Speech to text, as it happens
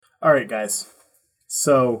All right, guys.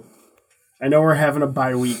 So, I know we're having a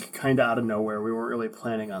bye week kind of out of nowhere. We weren't really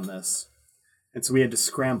planning on this. And so we had to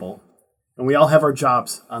scramble. And we all have our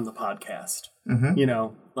jobs on the podcast. Mm-hmm. You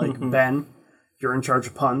know, like Ben, you're in charge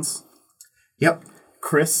of puns. Yep.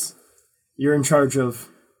 Chris, you're in charge of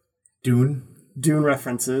Dune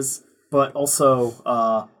references, but also, it's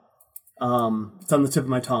on the tip of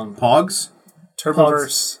my tongue. Pogs.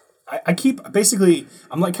 Turboverse. I keep basically.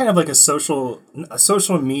 I'm like kind of like a social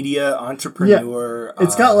media entrepreneur.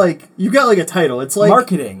 It's got like you've got like a title. It's like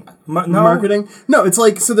marketing. Marketing. No, it's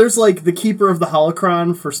like so. There's like the keeper of the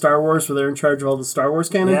holocron for Star Wars, where they're in charge of all the Star Wars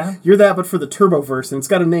canon. Yeah. You're that, but for the Turboverse, and it's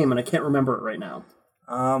got a name, and I can't remember it right now.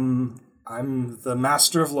 I'm the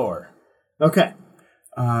master of lore. Okay.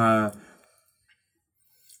 Yeah.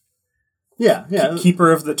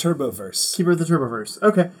 Keeper of the Turboverse. Keeper of the Turboverse.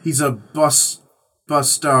 Okay. He's a bustard.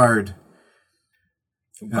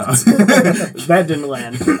 That didn't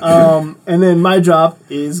land. And then my job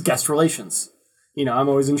is guest relations. You know, I'm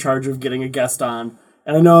always in charge of getting a guest on.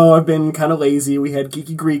 And I know I've been kind of lazy. We had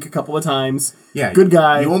Geeky Greek a couple of times. Yeah. Good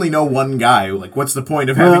guy. You only know one guy. Like, what's the point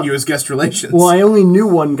of having you as guest relations? Well, I only knew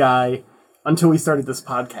one guy until we started this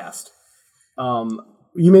podcast.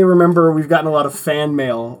 You may remember we've gotten a lot of fan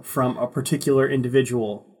mail from a particular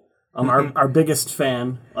individual. Our biggest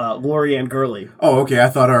fan, Lorianne Gurley. Oh, okay. I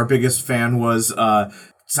thought our biggest fan was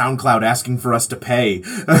SoundCloud asking for us to pay.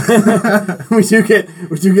 we do get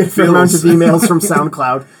a fair amount of emails from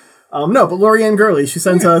SoundCloud. No, but Lorianne Gurley, she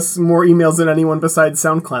sends us more emails than anyone besides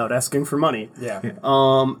SoundCloud asking for money. Yeah.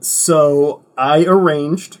 So I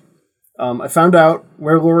arranged. I found out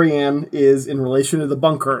where Lorianne is in relation to the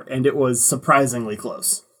bunker, and it was surprisingly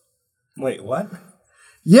close. Wait, what?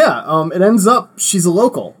 Yeah, it ends up she's a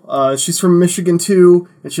local. She's from Michigan too,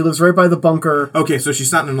 and she lives right by the bunker. Okay, so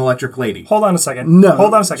she's not an electric lady. Hold on a second. No.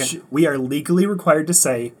 Hold on a second. We are legally required to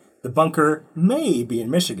say the bunker may be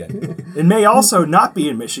in Michigan. It may also not be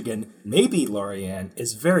in Michigan. Maybe Lorianne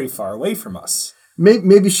is very far away from us.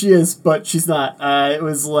 Maybe she is, but she's not. It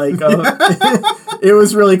was like it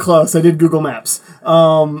was really close. I did Google Maps.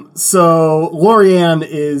 So Lorianne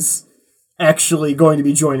is actually going to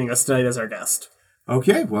be joining us tonight as our guest.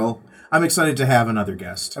 Okay, well, I'm excited to have another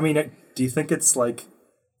guest. I mean, do you think it's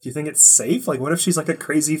safe? Like, what if she's like a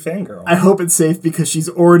crazy fangirl? I hope it's safe because she's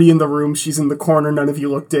already in the room. She's in the corner. None of you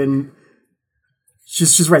looked in.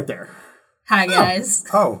 She's right there. Hi, guys.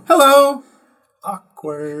 Oh, Hello!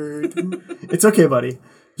 awkward. It's okay, buddy.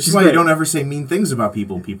 This is why you don't ever say mean things about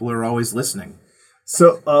people. People are always listening.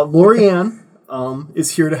 So, Lorianne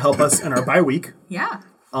is here to help us in our bye week. Yeah.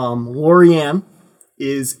 Lorianne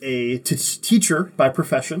is a teacher by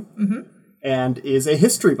profession and is a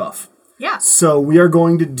history buff. Yeah. So we are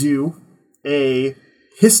going to do a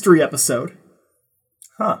history episode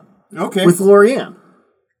Okay. with Lorianne.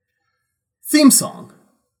 Theme song.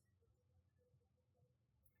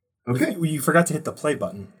 Okay. You forgot to hit the play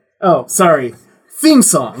button. Oh, sorry. Theme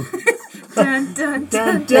song. Dun, dun,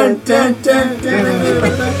 dun, Dun, dun, dun, dun.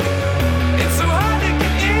 It's so hard to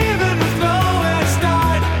get even with nowhere to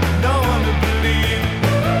start, no one to believe.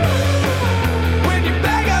 When you're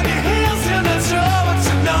back on your heels, you're not sure what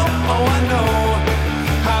you know. Oh, I know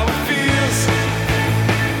how it feels.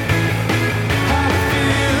 How it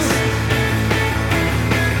feels.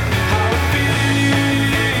 How it feels.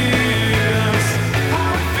 How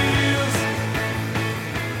it feels.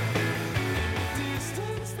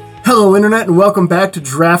 Hello, Internet, and welcome back to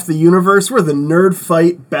Draft the Universe. We're the Nerd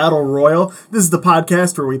Fight Battle Royal. This is the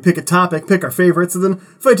podcast where we pick a topic, pick our favorites, and then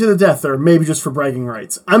fight to the death, or maybe just for bragging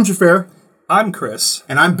rights. I'm Jafar, I'm Chris.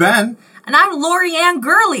 And I'm Ben. And I'm Lorianne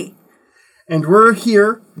Gurley. and we're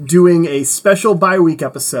here doing a special bye-week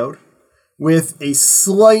episode with a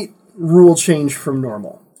slight rule change from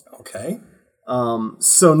normal. Okay.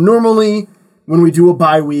 So normally, when we do a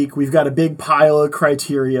bye week, we've got a big pile of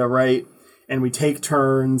criteria, right? And we take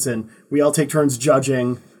turns, and we all take turns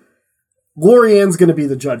judging. Lorianne's going to be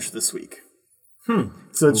the judge this week.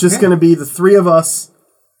 So it's just going to be the three of us,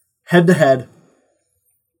 head-to-head,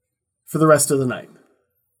 for the rest of the night.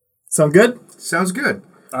 Sound good? Sounds good.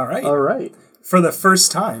 All right. All right. For the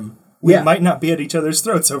first time, we Yeah. might not be at each other's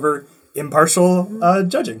throats over impartial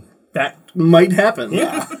judging. That might happen.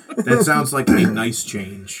 Yeah. That sounds like a nice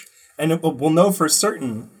change. And we'll know for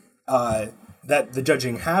certain that the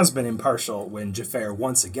judging has been impartial when Jafar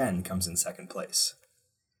once again comes in second place.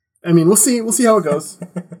 I mean, we'll see. We'll see how it goes.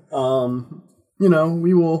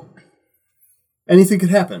 We will. Anything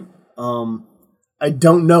could happen. I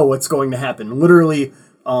don't know what's going to happen. Literally,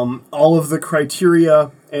 all of the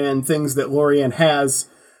criteria and things that Lorianne has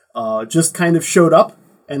just kind of showed up,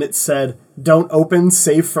 and it said, "Don't open,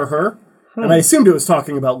 save for her." And I assumed it was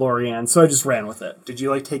talking about Lorianne, so I just ran with it. Did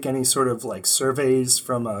you take any sort of surveys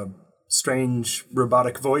from a strange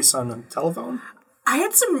robotic voice on a telephone? I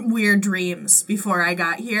had some weird dreams before I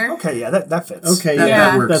got here. Okay, yeah, that fits. Okay, That-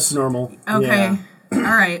 yeah, that works. that's normal. Okay. Yeah. All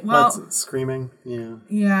right. Well, Lots of screaming. Yeah.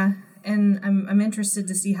 yeah, and I'm interested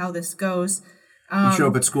to see how this goes. You show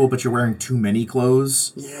up at school, but you're wearing too many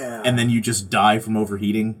clothes, Yeah. and then you just die from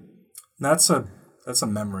overheating. That's a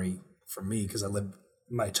memory for me because I lived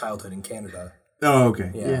my childhood in Canada. Oh,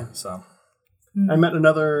 okay. Yeah. So I met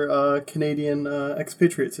another Canadian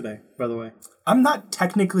expatriate today, by the way. I'm not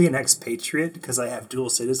technically an expatriate because I have dual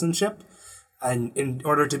citizenship. And in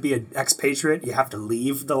order to be an expatriate, you have to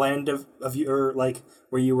leave the land of your,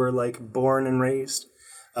 where you were, born and raised.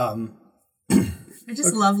 I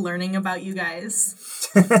just love learning about you guys.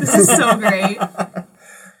 This is so great.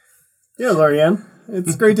 Yeah, Lorianne,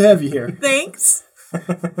 it's great to have you here. Thanks.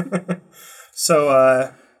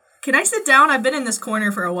 So, Can I sit down? I've been in this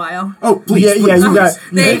corner for a while. Oh, please. Yeah, please. you got.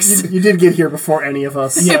 Thanks. You did get here before any of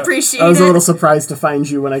us. I appreciate I was it. a little surprised to find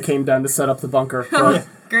you when I came down to set up the bunker. But,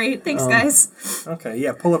 Great. Thanks, guys. okay,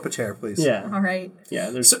 yeah, pull up a chair, please. yeah, All right.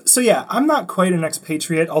 yeah. There's So yeah, I'm not quite an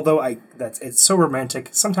expatriate, although it's so romantic.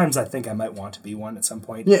 Sometimes I think I might want to be one at some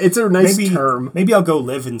point. yeah. It's a nice term. Maybe I'll go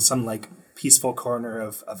live in some peaceful corner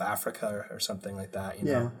of Africa or something like that. You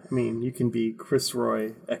Yeah, know? I mean, you can be Chris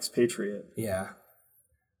Roy expatriate. Yeah.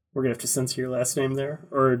 We're gonna have to censor your last name there,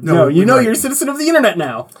 or No, no? You know, right. you're a citizen of the internet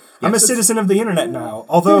now. I'm a citizen of the internet now.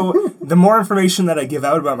 Although the more information that I give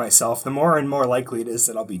out about myself, the more and more likely it is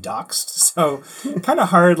that I'll be doxxed. So kind of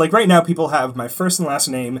hard. Right now, people have my first and last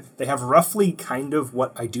name. They have roughly kind of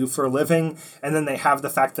what I do for a living, and then they have the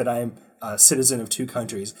fact that I'm a citizen of 2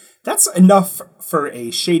 countries. That's enough for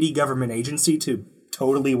a shady government agency to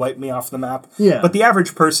totally wipe me off the map. Yeah. But the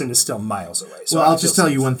average person is still miles away. So Well, I I'll feel just tell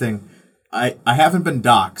safe. you one thing. I haven't been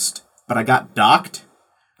doxxed, but I got docked.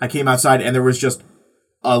 I came outside, and there was just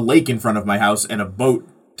a lake in front of my house and a boat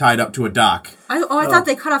tied up to a dock. I thought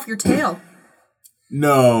they cut off your tail.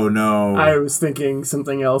 No. I was thinking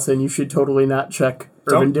something else, and you should totally not check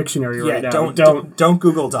Urban Don't- Dictionary Yeah, right now. don't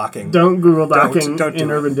Google docking. Don't Google docking don't do in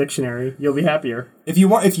it. Urban Dictionary. You'll be happier. If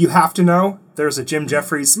you have to know, there's a Jim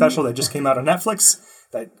Jeffries special that just came out on Netflix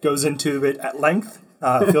that goes into it at length.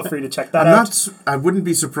 Feel free to check that out. I wouldn't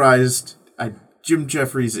be surprised. Jim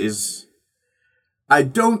Jeffries is. I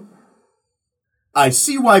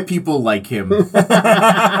see why people like him.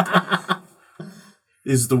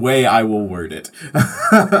 Is the way I will word it.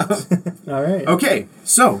 All right. Okay,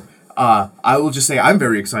 so I will just say I'm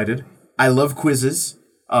very excited. I love quizzes.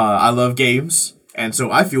 I love games, and so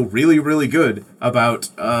I feel really, really good about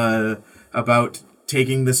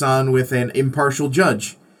taking this on with an impartial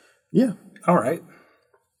judge. Yeah. All right.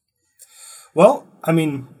 Well, I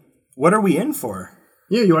mean, what are we in for?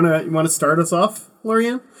 Yeah. You wanna start us off,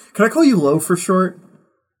 Lorianne? Can I call you Lo for short?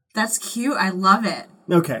 That's cute. I love it.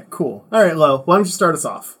 Okay. Cool. All right, Lo. Why don't you start us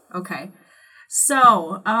off? Okay.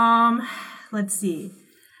 So, let's see.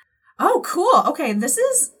 Oh, cool. Okay, this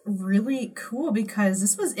is really cool because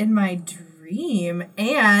this was in my dream,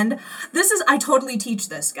 and I totally teach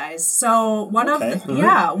this, guys. So one of the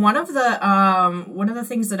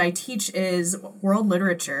things that I teach is world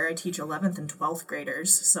literature. I teach 11th and 12th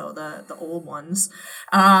graders, so the old ones.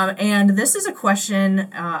 And this is a question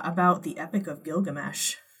about the Epic of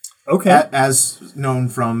Gilgamesh. Okay. As known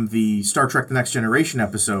from the Star Trek The Next Generation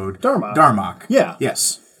episode, Darmok. Darmok. Yeah.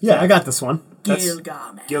 Yes. Yeah, I got this one.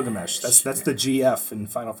 Gilgamesh. That's the GF in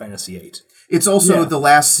Final Fantasy VIII. It's also Yeah. the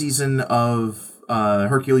last season of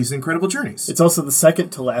Hercules' Incredible Journeys. It's also the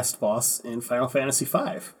second to last boss in Final Fantasy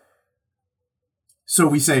V. So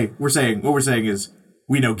we're saying is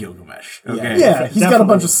we know Gilgamesh. Okay. Yeah, he's got a Definitely.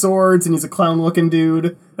 bunch of swords and he's a clown-looking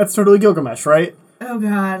dude. That's totally Gilgamesh, right? Oh,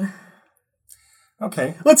 God.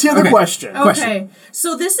 Okay. Let's hear the question. Okay,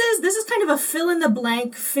 so this is kind of a fill in the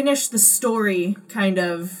blank, finish the story kind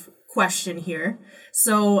of question here.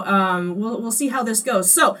 So we'll see how this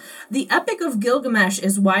goes. So the Epic of Gilgamesh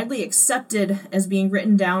is widely accepted as being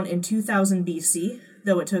written down in 2000 BC,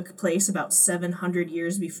 though it took place about 700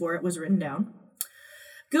 years before it was written down.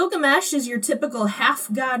 Gilgamesh is your typical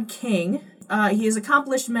half-god king. He has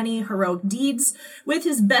accomplished many heroic deeds with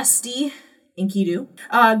his bestie, Enkidu.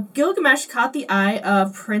 Gilgamesh caught the eye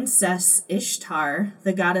of Princess Ishtar,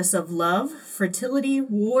 the goddess of love, fertility,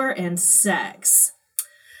 war, and sex.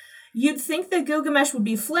 You'd think that Gilgamesh would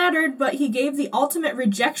be flattered, but he gave the ultimate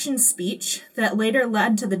rejection speech that later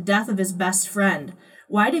led to the death of his best friend.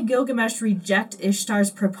 Why did Gilgamesh reject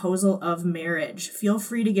Ishtar's proposal of marriage? Feel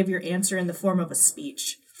free to give your answer in the form of a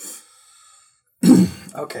speech.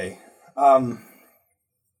 Okay. Wow.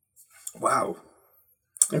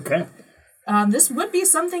 Okay. This would be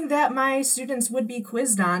something that my students would be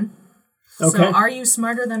quizzed on. Okay. So, are you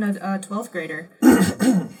smarter than a 12th grader?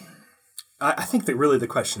 I think that really the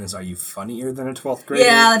question is, are you funnier than a 12th grader?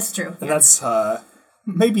 Yeah, that's true. And that's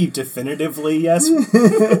maybe definitively yes.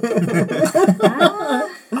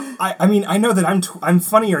 I mean, I know that I'm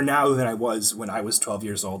funnier now than I was when I was 12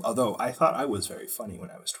 years old, although I thought I was very funny when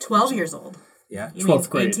I was 12 years old. Yeah. You 12th mean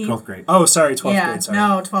grade. 18? 12th grade. Oh, sorry, 12th Yeah, grade, sorry.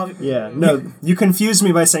 no, 12. Yeah, no, You confused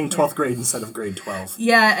me by saying 12th grade instead of grade 12.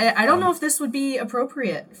 Yeah, I don't know if this would be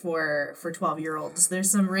appropriate for 12-year-olds. There's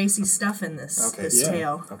some racy stuff in this Okay, this yeah.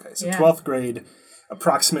 tale. Okay, so Yeah. 12th grade,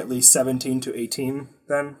 approximately 17 to 18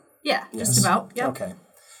 then? Yeah, just about. Yep. Okay.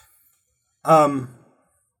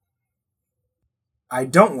 I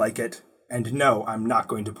don't like it, and no, I'm not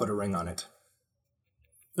going to put a ring on it.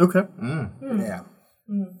 okay, Yeah.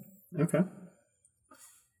 okay.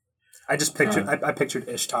 I just pictured I pictured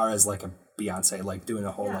Ishtar as like a Beyonce, like doing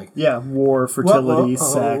a whole like Yeah, war, fertility,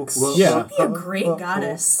 Whoa, sex. whoa, yeah, Be a great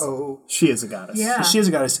goddess. oh. she is a goddess. Yeah. She is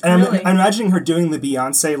a goddess, and Really? I'm imagining her doing the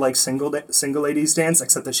Beyonce like single ladies dance,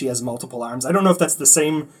 except that she has multiple arms. I don't know if that's the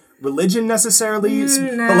same religion necessarily,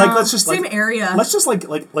 but like let's just Same like area. let's just like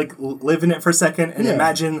live in it for a second and Yeah.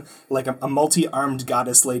 imagine like a multi-armed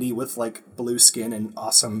goddess lady with like blue skin and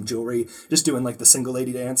awesome jewelry, just doing like the single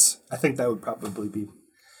lady dance. I think that would probably be.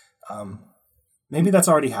 Maybe that's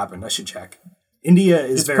already happened. I should check. India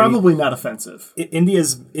is It's very probably not offensive.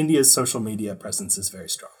 India's social media presence is very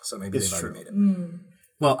strong, so maybe It's they've true. already made it.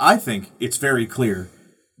 Well, I think it's very clear.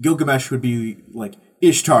 Gilgamesh would be like,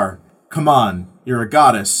 Ishtar, come on, you're a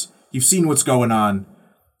goddess. You've seen what's going on.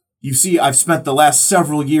 You see, I've spent the last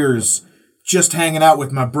several years just hanging out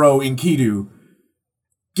with my bro Enkidu.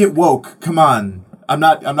 Get woke, come on. I'm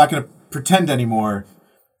not gonna pretend anymore.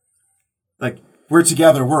 Like, we're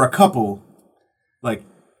together, we're a couple. Like,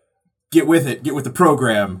 get with it, get with the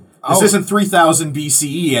program. This Oh. isn't 3000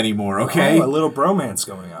 BCE anymore, okay? Oh, a little bromance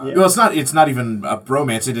going on. Well, it's not even a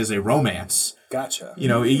bromance, it is a romance. Gotcha. You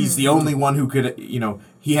know, he's the only one who could,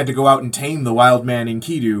 he had to go out and tame the wild man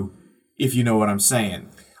Enkidu, if you know what I'm saying.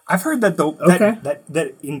 I've heard that Okay.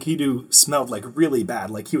 that Enkidu smelled like really bad,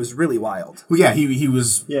 like he was really wild. Well, yeah, he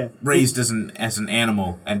was Yeah. raised as an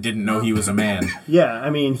animal and didn't know he was a man. Yeah, I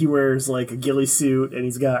mean, he wears like a ghillie suit and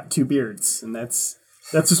he's got 2 beards, and that's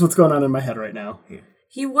just what's going on in my head right now.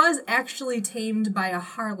 He was actually tamed by a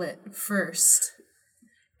harlot first,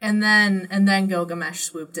 and then Gilgamesh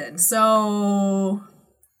swooped in. So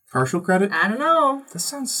Partial credit? I don't know. This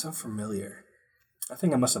sounds so familiar. I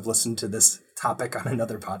think I must have listened to this topic on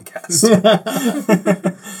another podcast.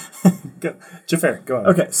 Jafar, go on.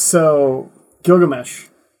 Okay, so Gilgamesh,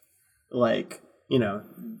 like,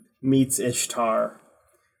 meets Ishtar,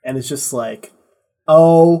 and it's just like,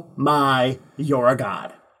 oh my, you're a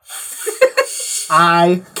god.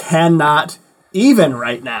 I cannot even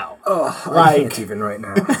right now. I can't even right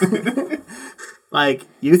now. Like,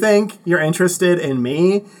 you think you're interested in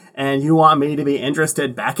me and you want me to be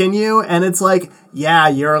interested back in you? And it's like, yeah,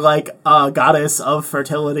 you're like a goddess of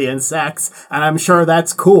fertility and sex, and I'm sure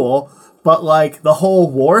that's cool. But, like, the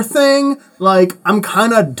whole war thing, like, I'm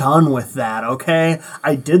kind of done with that, okay?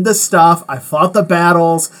 I did the stuff. I fought the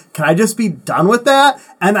battles. Can I just be done with that?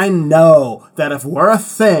 And I know that if we're a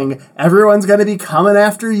thing, everyone's going to be coming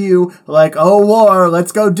after you, like, oh, war,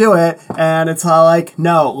 let's go do it. And it's all like,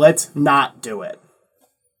 no, let's not do it.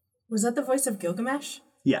 Was that the voice of Gilgamesh?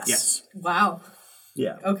 Yes. Yes. Wow.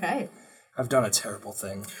 Yeah. Okay. I've done a terrible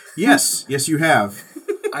thing. Yes, you have.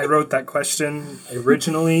 I wrote that question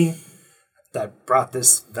originally that brought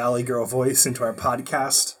this Valley Girl voice into our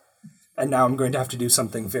podcast, and now I'm going to have to do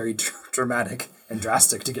something very dramatic and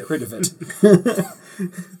drastic to get rid of it.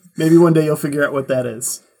 Maybe one day you'll figure out what that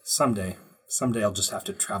is. Someday I'll just have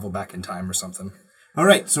to travel back in time or something. All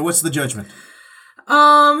right, so what's the judgment?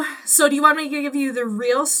 So do you want me to give you the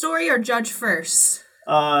real story or judge first?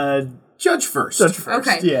 Judge first. Judge first.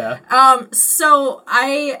 Okay. Yeah. So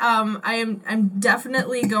I'm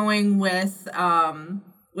definitely going with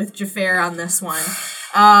Jafar on this one.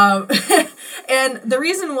 And the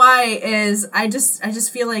reason why is I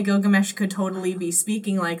just feel like Gilgamesh could totally be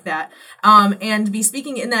speaking like that. And be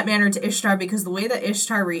speaking in that manner to Ishtar, because the way that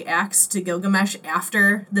Ishtar reacts to Gilgamesh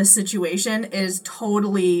after this situation is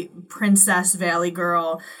totally Princess Valley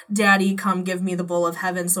Girl, Daddy, come give me the bowl of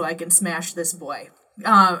heaven so I can smash this boy.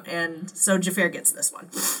 And so Jafar gets this one.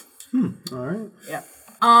 All right.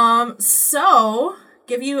 Yeah. So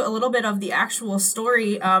give you a little bit of the actual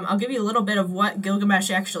story. I'll give you a little bit of what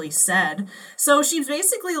Gilgamesh actually said. So she's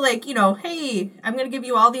basically like, hey, I'm going to give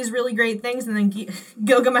you all these really great things. And then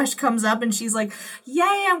Gilgamesh comes up and she's like,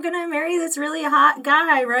 yay, I'm going to marry this really hot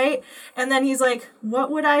guy, right? And then he's like,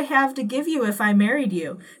 what would I have to give you if I married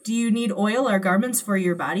you? Do you need oil or garments for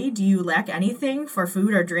your body? Do you lack anything for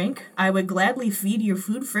food or drink? I would gladly feed you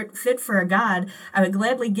food fit for a god. I would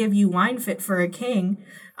gladly give you wine fit for a king.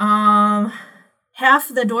 Half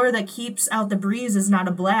the door that keeps out the breeze is not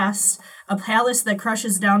a blast. A palace that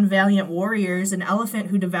crushes down valiant warriors. An elephant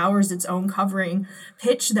who devours its own covering.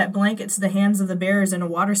 Pitch that blankets the hands of the bearers, and a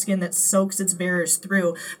water skin that soaks its bearers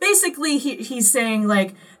through. Basically, he's saying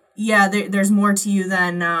like, yeah, there's more to you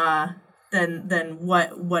than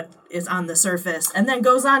what is on the surface, and then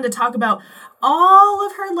goes on to talk about all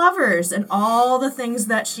of her lovers and all the things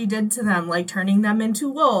that she did to them, like turning them into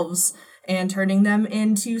wolves and turning them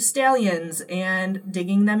into stallions and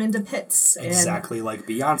digging them into pits. Exactly like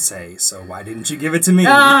Beyonce, so why didn't you give it to me?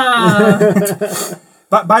 But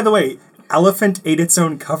by the way, elephant ate its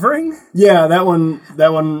own covering? Yeah, that one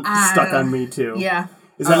stuck on me too. Yeah.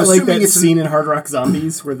 Is that like that scene in Hard Rock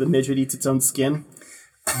Zombies where the midget eats its own skin?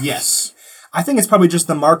 Yes. I think it's probably just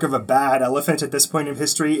the mark of a bad elephant at this point of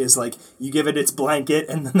history is like you give it its blanket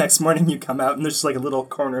and the next morning you come out and there's just like a little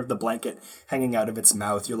corner of the blanket hanging out of its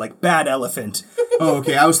mouth. You're like, bad elephant. Oh,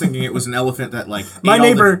 okay. I was thinking it was an elephant that like My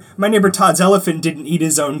neighbor Todd's elephant didn't eat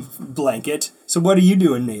his own blanket. So what are you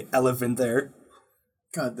doing, elephant there?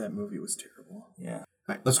 God, that movie was terrible. Yeah. All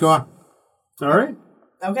right, let's go on. All right.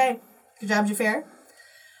 Okay. Good job, Jafar.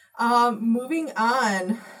 Moving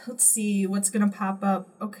on. Let's see what's gonna pop up.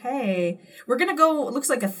 Okay. We're gonna go, it looks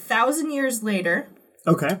like 1,000 years later.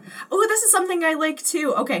 Okay. Oh, this is something I like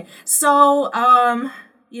too. Okay. So,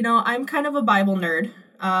 I'm kind of a Bible nerd.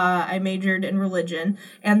 I majored in religion,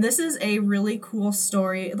 and this is a really cool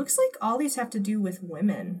story. It looks like all these have to do with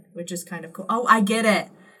women, which is kind of cool. Oh, I get it.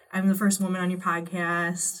 I'm the first woman on your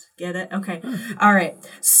podcast. Get it? Okay. All right.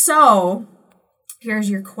 So, here's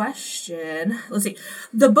your question. Let's see.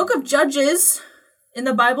 The book of Judges in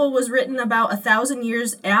the Bible was written about 1,000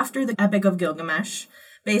 years after the Epic of Gilgamesh.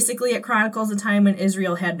 Basically, it chronicles a time when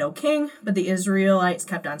Israel had no king, but the Israelites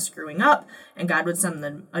kept on screwing up, and God would send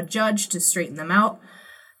them a judge to straighten them out.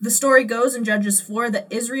 The story goes in Judges 4 that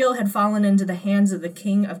Israel had fallen into the hands of the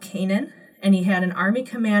king of Canaan, and he had an army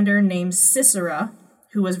commander named Sisera,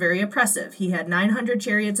 who was very oppressive. He had 900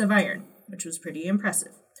 chariots of iron, which was pretty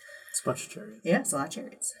impressive. It's a bunch of chariots. Yeah, it's a lot of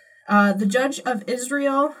chariots. The judge of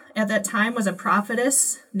Israel at that time was a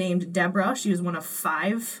prophetess named Deborah. She was one of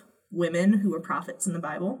 5 women who were prophets in the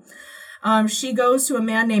Bible. She goes to a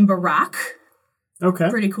man named Barak. Okay.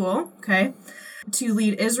 Pretty cool. Okay. To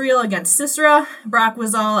lead Israel against Sisera. Barak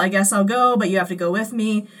was all, I guess I'll go, but you have to go with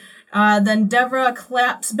me. Then Deborah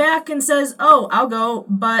claps back and says, oh, I'll go,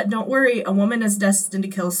 but don't worry, a woman is destined to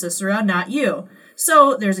kill Sisera, not you.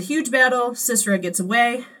 So there's a huge battle. Sisera gets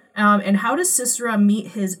away. And how does Sisera meet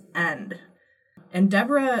his end? And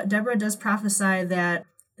Deborah does prophesy that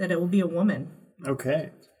it will be a woman.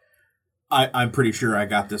 Okay. I'm pretty sure I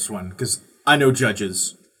got this one because I know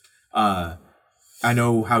judges. I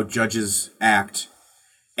know how judges act.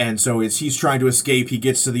 And so as he's trying to escape, he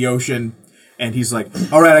gets to the ocean and he's like,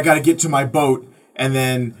 all right, I got to get to my boat. And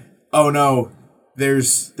then, oh no,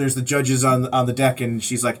 there's the judges on the deck. And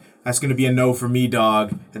she's like, that's going to be a no for me,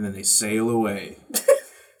 dog. And then they sail away.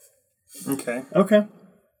 Okay. Okay.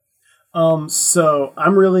 So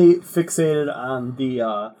I'm really fixated on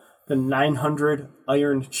the 900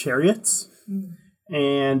 iron chariots,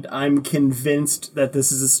 and I'm convinced that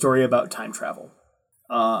this is a story about time travel.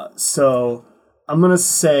 So I'm gonna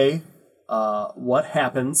say what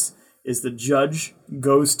happens is the judge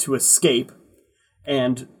goes to escape,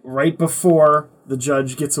 and right before the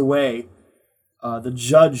judge gets away, the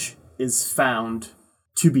judge is found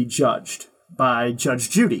to be judged by Judge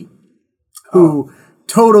Judy, who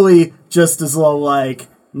totally just as low like,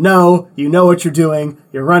 no, you know what you're doing,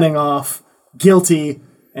 you're running off, guilty,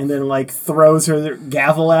 and then like throws her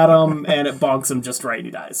gavel at him and it bonks him just right,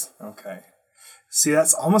 he dies. Okay. See,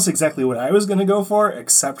 that's almost exactly what I was going to go for,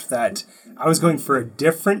 except that I was going for a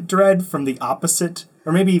different dread from the opposite,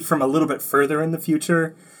 or maybe from a little bit further in the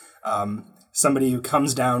future. Somebody who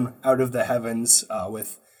comes down out of the heavens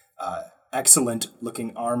with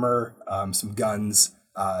excellent-looking armor, some guns,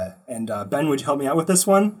 and Ben, would you help me out with this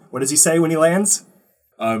one? What does he say when he lands?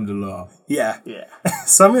 I'm the law. Yeah. Yeah.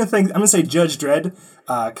 So I'm gonna say Judge Dredd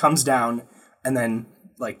comes down and then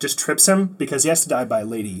like just trips him because he has to die by a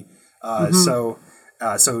lady. So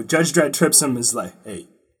Judge Dredd trips him and is like, hey,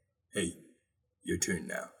 your turn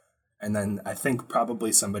now. And then I think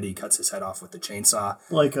probably somebody cuts his head off with the chainsaw.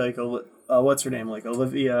 Like what's her name? Like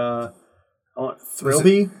Olivia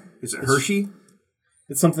Thirlby? Is it Hershey?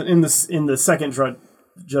 It's something in the second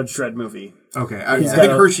Judge Dredd movie. Okay, I He's think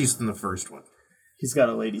got a- Hershey's in the first one. He's got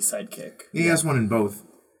a lady sidekick. He has one in both.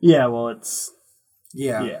 Yeah, well, it's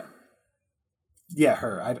Yeah. yeah,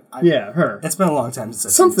 Her. yeah, her. It's been a long time since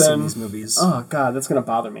I've Something. seen these movies. Oh God, that's gonna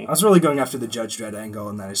bother me. I was really going after the Judge Dredd angle,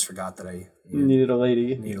 and then I just forgot that I You needed a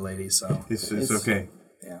lady. need a lady, so It's okay.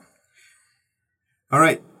 yeah. All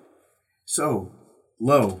right. So,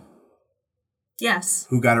 Lo, Yes.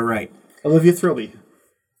 who got it right? Olivia Thirlby.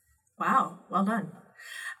 Wow. Well done.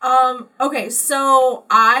 Okay, so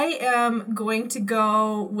I am going to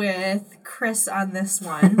go with Chris on this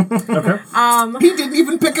one. Okay. He didn't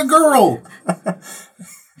even pick a girl.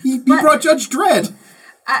 He brought Judge Dredd.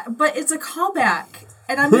 But it's a callback,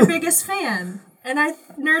 and I'm your biggest fan. And I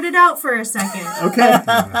nerded out for a second. Okay.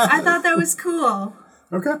 I thought that was cool.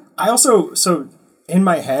 Okay. I also, so in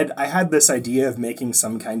my head, I had this idea of making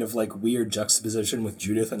some kind of like weird juxtaposition with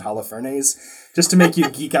Judith and Holofernes, just to make you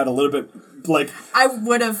geek out a little bit. Like, I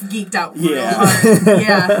would have geeked out real Yeah. hard.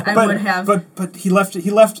 Yeah, I would have. But he left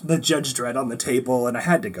the Judge Dredd on the table, and I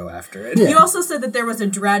had to go after it. You also said that there was a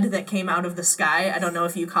dread that came out of the sky. I don't know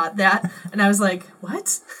if you caught that. And I was like,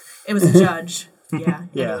 what? It was a judge. Yeah,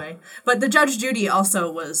 Yeah. anyway. But the Judge Judy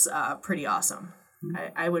also was pretty awesome.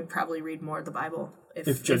 I would probably read more of the Bible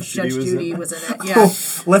if Judge Judy was in it. Yeah.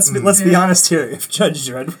 Let's be honest here. If Judge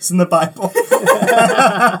Dredd was in the Bible,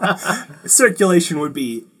 circulation would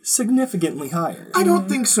be significantly higher. I don't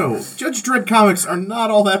think so. Judge Dredd comics are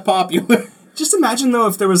not all that popular. Just imagine though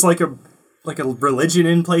if there was like a religion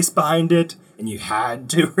in place behind it, and you had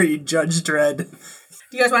to read Judge Dredd.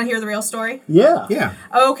 Do you guys want to hear the real story? Yeah. Yeah.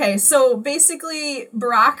 Okay, so basically,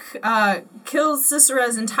 Barak kills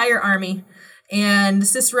Sisera's entire army, and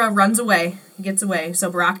Sisera runs away, gets away, so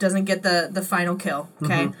Barak doesn't get the final kill,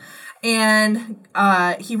 okay? And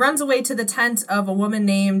he runs away to the tent of a woman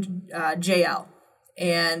named Jael,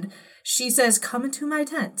 and she says, "Come into my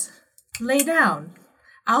tent, lay down,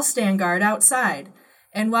 I'll stand guard outside."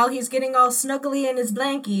 And while he's getting all snuggly in his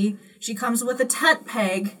blankie, she comes with a tent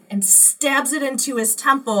peg and stabs it into his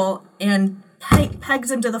temple and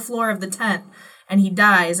pegs him to the floor of the tent. And he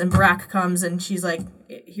dies, and Barak comes and she's like,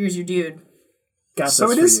 "Here's your dude." Got So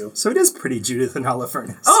this it for is. you. So it is pretty Judith and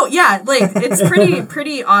Holofernes. Oh, yeah, like, it's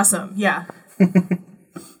pretty awesome. Yeah.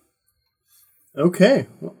 Okay.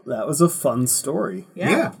 Well, that was a fun story.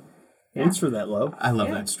 Yeah. Thanks for that, Lo. I love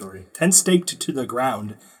that story. Tent staked to the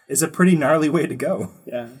ground is a pretty gnarly way to go.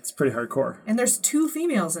 Yeah, it's pretty hardcore. And there's 2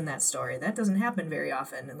 females in that story. That doesn't happen very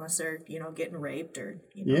often unless they're, getting raped or,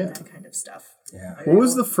 Yeah. that kind of stuff. Yeah. What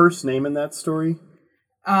was the first name in that story?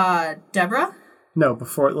 Deborah? No,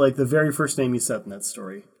 before, like, the very first name you said in that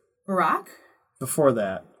story. Barak? Before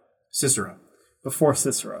that. Sisera. Before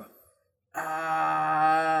Sisera.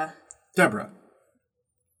 Deborah.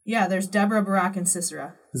 Yeah, there's Deborah, Barak, and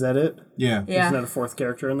Sisera. Is that it? Yeah. Yeah. Isn't that a fourth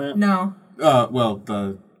character in that? No. Well,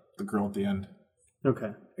 the girl at the end.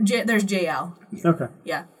 Okay. There's JL. Okay.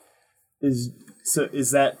 Yeah. Is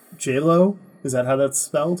that J-Lo? Is that how that's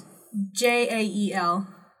spelled? JAEL.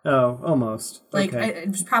 Oh, almost. Like, okay. it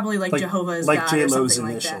was probably like Jehovah is like God J-Lo's or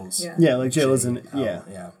something initials. like that. Yeah, like J-Lo's in yeah.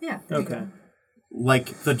 Yeah. Yeah. There you Okay. go.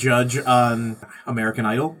 Like the judge on American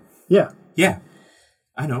Idol. Yeah. Yeah.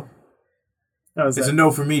 I know. Oh, is It's that, a no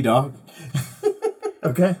for me, dog.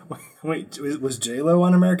 okay. Wait, was J-Lo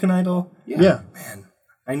on American Idol? Yeah. Man,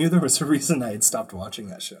 I knew there was a reason I had stopped watching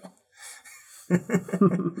that show.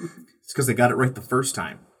 It's because they got it right the first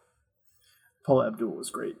time. Paula Abdul was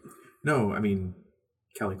great. No, I mean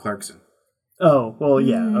Kelly Clarkson. Oh, well,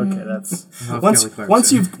 yeah. Okay, that's I love Once Kelly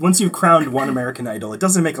Clarkson. once you've crowned one American Idol, it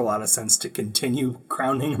doesn't make a lot of sense to continue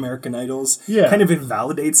crowning American Idols. Yeah. Kind of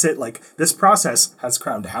invalidates it. Like, this process has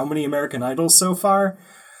crowned how many American Idols so far?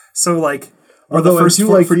 So, like, or although the first I do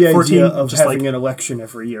like the 14, idea of just having like, an election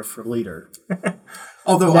every year for leader.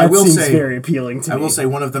 Although That I will seems say, very appealing to I me. will say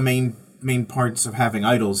one of the main parts of having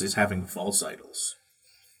idols is having false idols,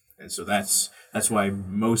 and so that's why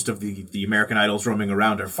most of the American idols roaming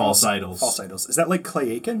around are false idols. false idols. Is that like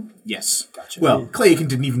Clay Aiken? Yes. Gotcha. Well, Clay Aiken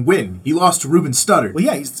didn't even win. He lost to Ruben Studdard. Well,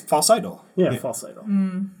 yeah, he's a false idol. Yeah, false idol.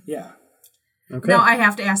 Yeah. Okay. Now I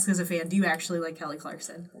have to ask as a fan, do you actually like Kelly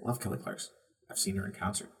Clarkson? I love Kelly Clarkson. I've seen her in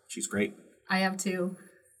concert. She's great. I have too.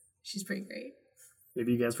 She's pretty great.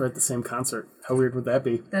 Maybe you guys were at the same concert. How weird would that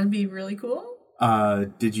be? That'd be really cool.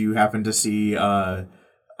 Did you happen to see the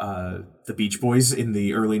Beach Boys in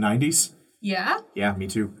the early 90s? Yeah? Yeah, me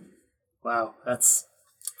too. Wow, that's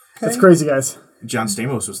crazy, guys. John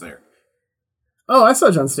Stamos was there. Oh, I saw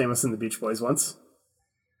John Stamos in the Beach Boys once.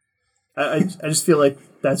 I just feel like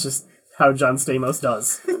that's just how John Stamos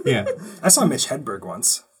does. Yeah. I saw Mitch Hedberg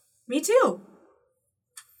once. Me too.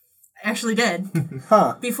 I actually did.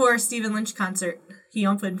 Huh. Before Stephen Lynch concert. He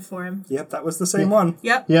opened for him. Yep, that was the same one.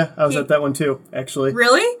 Yep. Yeah, I was at that one too, actually.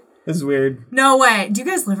 Really? This is weird. No way. Do you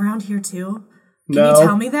guys live around here too? Can No. you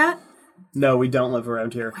tell me that? No, we don't live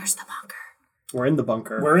around here. Where's the bunker? We're in the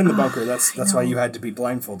bunker. We're in the bunker. That's why you had to be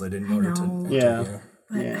blindfolded in order to know. enter Yeah. here.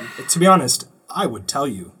 Yeah. To be honest, I would tell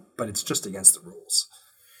you, but it's just against the rules.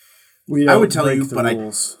 We I don't would tell break you, the but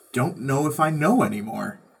rules. I don't know if I know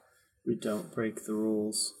anymore. We don't break the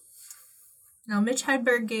rules. Now, Mitch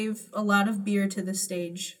Hedberg gave a lot of beer to the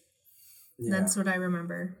stage. Yeah. That's what I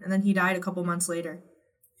remember. And then he died a couple months later.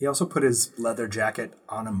 He also put his leather jacket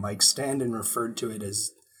on a mic stand and referred to it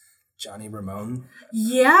as Johnny Ramone.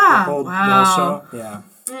 Yeah. Old Wow. show. Yeah.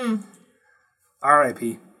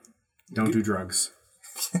 R.I.P. Don't do drugs.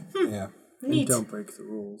 Yeah. We Neat. don't break the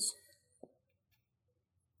rules.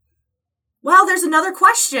 Wow, there's another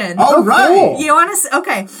question. All right. cool. You want to?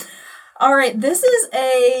 Okay. All right. This is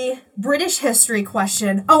a British history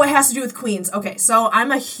question. Oh, it has to do with queens. Okay, so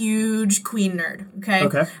I'm a huge Queen nerd. Okay.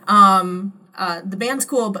 Okay. The band's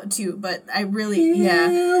cool, but I really, yeah.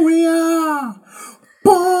 Here we are,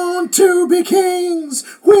 born to be kings.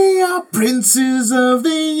 We are princes of the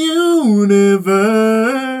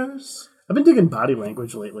universe. I've been digging body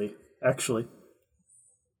language lately, actually.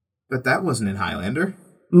 But that wasn't in Highlander.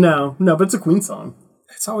 No, but it's a Queen song.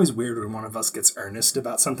 It's always weird when one of us gets earnest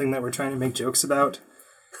about something that we're trying to make jokes about.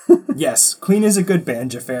 Yes, Queen is a good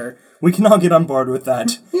band, Jafar. We can all get on board with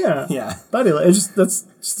that. Yeah. Yeah. Body language. That's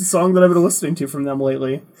just the song that I've been listening to from them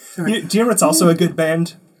lately. Do you know what's also a good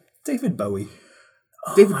band? David Bowie.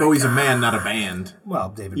 David Bowie's a man, not a band. Well,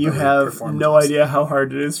 David You Bowie have performed no himself. idea how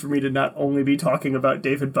hard it is for me to not only be talking about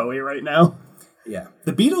David Bowie right now. Yeah.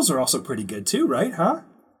 The Beatles are also pretty good too, right? Huh?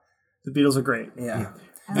 The Beatles are great. Yeah.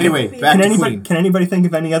 Anyway, back to Queen. Can anybody think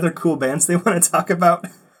of any other cool bands they want to talk about?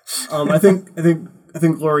 I think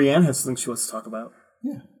Lorianne has something she wants to talk about.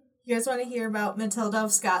 You guys want to hear about Matilda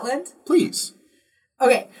of Scotland? Please.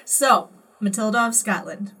 Okay, so Matilda of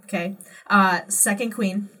Scotland. Okay, second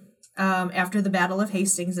queen. After the Battle of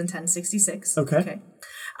Hastings in 1066. Okay.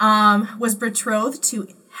 Was betrothed to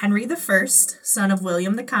Henry I, son of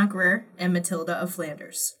William the Conqueror, and Matilda of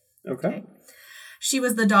Flanders. Okay. She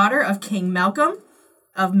was the daughter of King Malcolm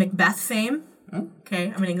of Macbeth fame.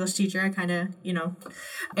 Okay, I'm an English teacher, I kind of,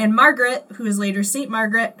 And Margaret, who is later St.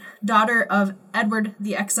 Margaret, daughter of Edward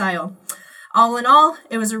the Exile. All in all,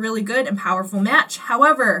 it was a really good and powerful match.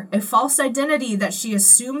 However, a false identity that she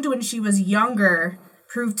assumed when she was younger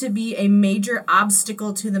proved to be a major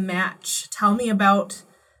obstacle to the match. Tell me about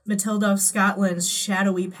Matilda of Scotland's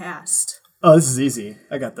shadowy past. Oh, this is easy.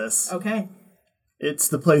 I got this. Okay. It's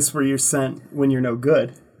the place where you're sent when you're no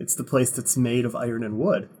good. It's the place that's made of iron and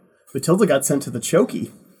wood. Matilda got sent to the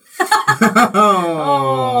chokey.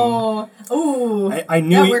 Oh. Ooh. I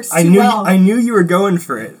knew that works I too knew well. I knew you were going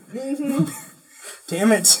for it.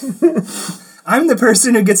 Damn it. I'm the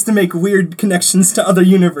person who gets to make weird connections to other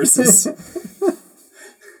universes.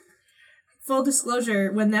 Full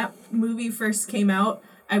disclosure, when that movie first came out,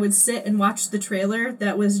 I would sit and watch the trailer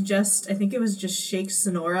that was just, I think it was just Shake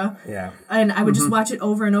Sonora. Yeah. And I would just watch it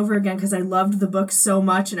over and over again because I loved the book so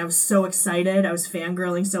much and I was so excited. I was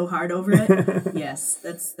fangirling so hard over it. Yes,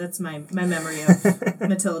 that's my memory of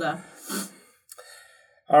Matilda.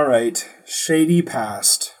 All right. Shady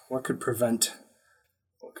past. What could prevent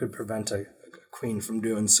a queen from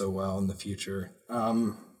doing so well in the future?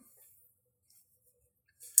 I'm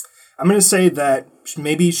going to say that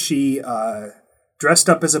maybe she dressed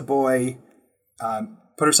up as a boy,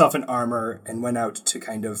 put herself in armor, and went out to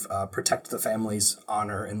kind of protect the family's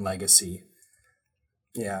honor and legacy.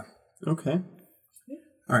 Yeah. Okay.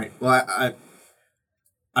 All right. Well,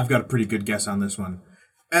 I've got a pretty good guess on this one.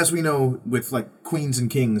 As we know, with like queens and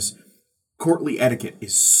kings, courtly etiquette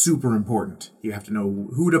is super important. You have to know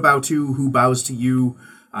who to bow to, who bows to you.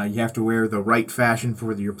 You have to wear the right fashion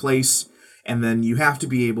for your place. And then you have to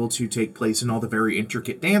be able to take place in all the very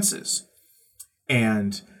intricate dances.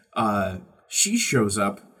 And she shows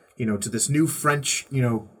up, to this new French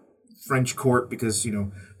court because,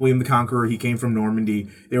 William the Conqueror, he came from Normandy.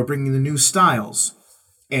 They were bringing the new styles.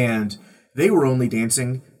 And they were only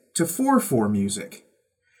dancing to 4/4 music.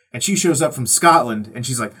 And she shows up from Scotland, and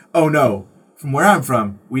she's like, oh no, from where I'm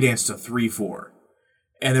from, we dance to 3/4.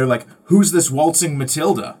 And they're like, who's this waltzing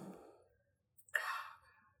Matilda?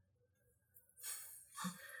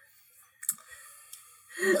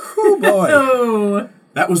 Oh, boy. Oh,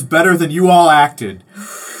 That was better than you all acted.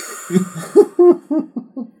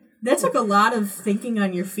 that took a lot of thinking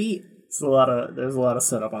on your feet. There's a lot of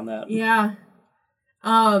setup on that. Yeah.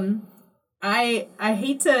 I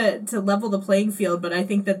hate to level the playing field, but I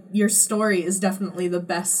think that your story is definitely the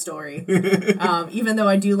best story. Even though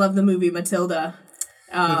I do love the movie Matilda.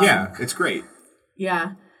 Yeah, it's great.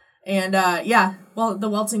 Yeah. And well, the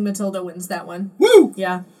Waltzing Matilda wins that one. Woo!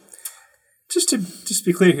 Yeah. Just to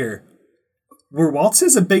be clear here, were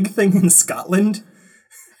waltzes a big thing in Scotland?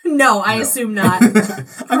 No, I assume not.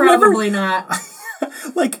 Probably not.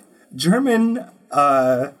 Like German,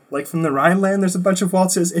 like from the Rhineland, there's a bunch of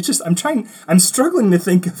waltzes. It's just I'm struggling to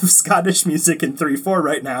think of Scottish music in 3/4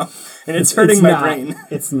 right now, and it's hurting my brain.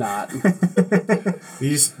 It's not. You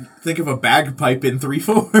just think of a bagpipe in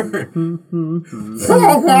 3/4.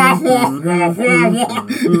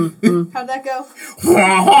 How'd that go?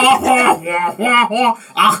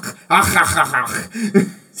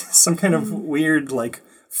 Some kind of weird like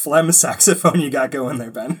phlegm saxophone you got going there,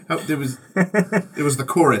 Ben. Oh, it was the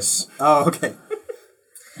chorus. Oh, okay.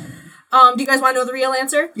 Do you guys want to know the real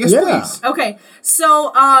answer? Yes, Yeah. please. Okay,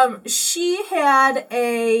 so she had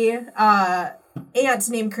a aunt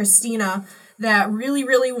named Christina that really,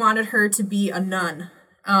 really wanted her to be a nun.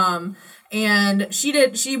 And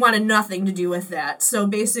she wanted nothing to do with that. So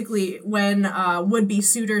basically, when would-be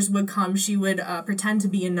suitors would come, she would pretend to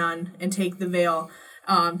be a nun and take the veil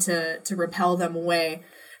to repel them away.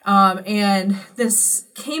 And this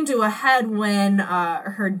came to a head when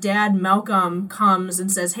her dad, Malcolm, comes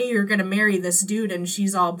and says, hey, you're going to marry this dude. And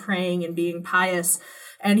she's all praying and being pious.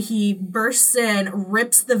 And he bursts in,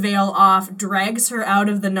 rips the veil off, drags her out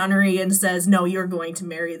of the nunnery and says, no, you're going to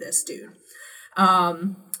marry this dude.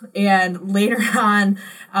 And later on,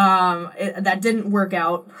 that didn't work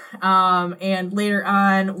out. And later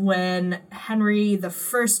on, when Henry I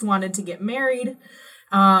wanted to get married,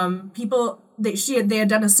 they had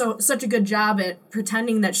done such a good job at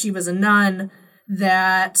pretending that she was a nun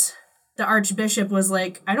that the archbishop was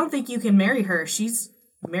like, I don't think you can marry her. She's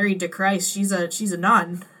married to Christ. She's a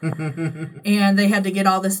nun. And they had to get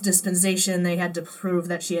all this dispensation. They had to prove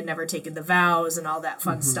that she had never taken the vows and all that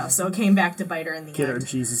fun stuff. So it came back to bite her in the Get her end.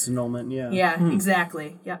 Jesus annulment, yeah. Yeah,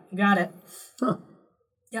 exactly. Yeah, you got it. Huh.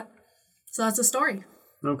 Yep. So that's the story.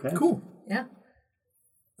 Okay. Cool. Yeah.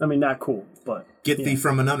 I mean, not cool, but... Get thee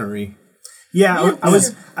from a nunnery. Yeah, I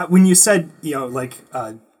was when you said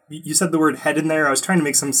you said the word head in there. I was trying to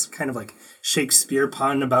make some kind of like Shakespeare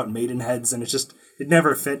pun about maidenheads, and it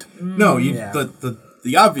never fit. No, Yeah.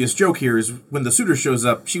 the obvious joke here is when the suitor shows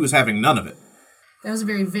up, she was having none of it. That was a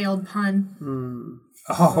very veiled pun.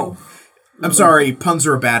 Oh, I'm sorry, puns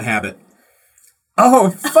are a bad habit. oh,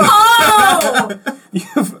 fuck!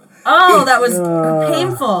 Oh, that was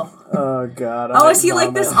painful. Oh, God. Oh, is he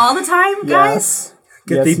like this all the time, guys? Yes.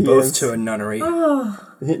 Get Yes, thee he both is. to a nunnery.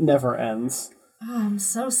 It never ends. Oh, I'm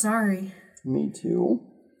so sorry. Me too.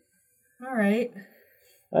 All right.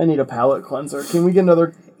 I need a palate cleanser. Can we get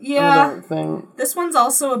another thing? This one's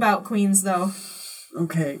also about queens, though.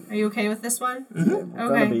 Okay. Are you okay with this one?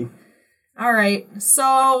 Gotta be. All right.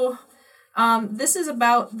 So, this is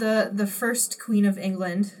about the first Queen of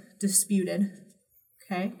England, disputed.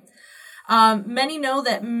 Okay. Many know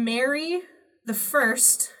that Mary the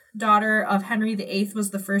First, daughter of Henry VIII,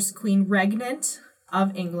 was the first queen regnant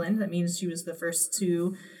of England. That means she was the first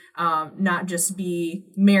to not just be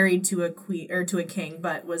married to a queen or to a king,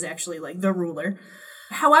 but was actually like the ruler.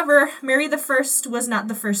 However, Mary the First was not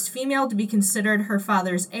the first female to be considered her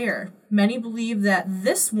father's heir. Many believe that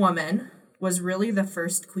this woman was really the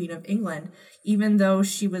first queen of England, even though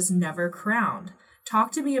she was never crowned.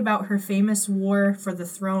 Talk to me about her famous war for the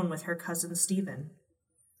throne with her cousin Stephen.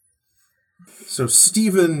 So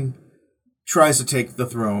Stephen tries to take the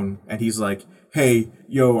throne, and he's like, hey,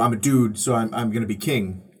 yo, I'm a dude, so I'm going to be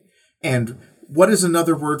king. And what is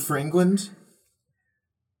another word for England?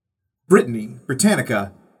 Brittany,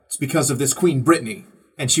 Britannica. It's because of this Queen Brittany.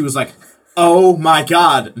 And she was like, oh my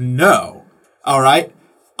God, no. All right,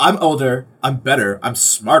 I'm older, I'm better, I'm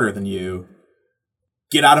smarter than you.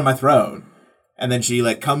 Get out of my throne. And then she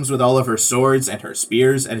like comes with all of her swords and her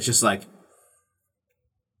spears, and it's just like,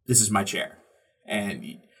 this is my chair. And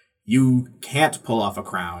you can't pull off a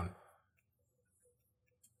crown.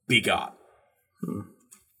 Be gone.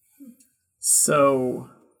 So,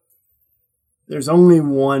 there's only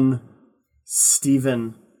one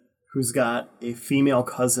Stephen who's got a female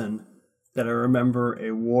cousin that I remember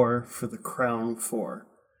a war for the crown for.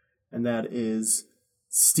 And that is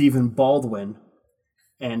Stephen Baldwin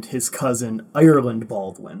and his cousin Ireland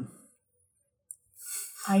Baldwin.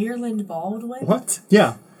 Ireland Baldwin? What?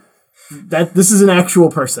 Yeah. This is an actual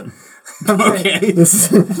person. Okay.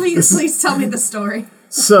 This is, Please tell me the story.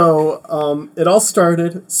 So, it all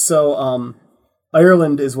started,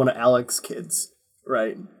 Ireland is one of Alec's kids,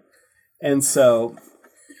 right? And so,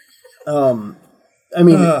 I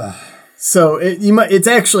mean, so it's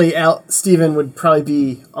actually Stephen would probably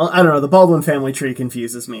be, I don't know, the Baldwin family tree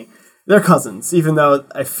confuses me. They're cousins, even though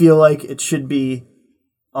I feel like it should be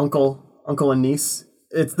uncle and niece.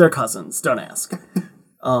 They're cousins. Don't ask.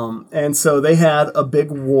 And so they had a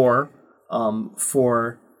big war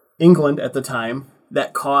for England at the time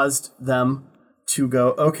that caused them to go,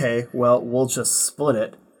 okay, well, we'll just split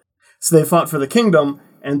it. So they fought for the kingdom,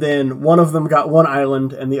 and then one of them got one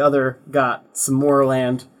island, and the other got some more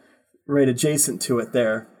land right adjacent to it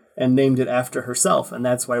there, and named it after herself. And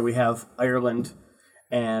that's why we have Ireland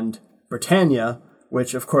and Britannia,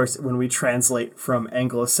 which, of course, when we translate from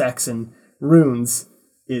Anglo-Saxon runes,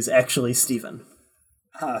 is actually Stephen.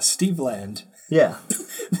 Steveland. Yeah.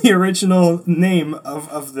 The original name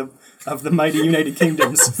of the mighty United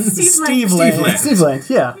Kingdoms. Steveland. Steveland,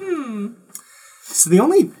 yeah. So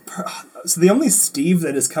the only Steve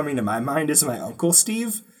that is coming to my mind is my uncle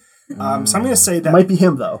Steve. So I'm going to say that Might be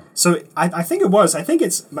him, though. So I think it was. I think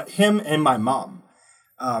it's him and my mom.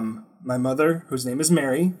 My mother, whose name is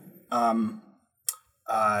Mary. And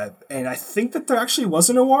I think that there actually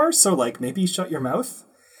wasn't a war, so like maybe shut your mouth.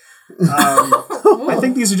 I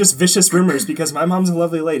think these are just vicious rumors because my mom's a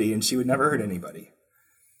lovely lady and she would never hurt anybody.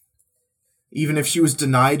 Even if she was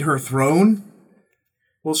denied her throne?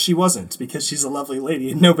 Well, she wasn't because she's a lovely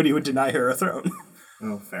lady and nobody would deny her a throne.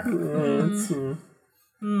 Oh, fair.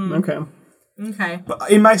 Okay. Okay. But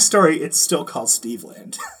in my story, it's still called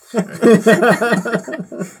Steveland.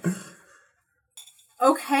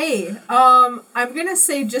 Okay. I'm gonna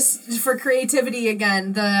say just for creativity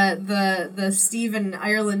again, the Stephen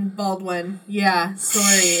Ireland Baldwin,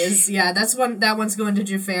 story is that one's going to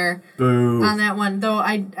Jafar. Boo. On that one. Though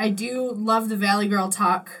I do love the Valley Girl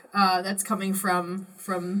talk that's coming from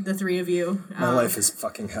the three of you. My life is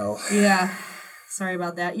fucking hell. Yeah. Sorry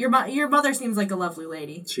about that. Your mother seems like a lovely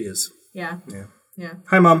lady. She is. Yeah. Yeah.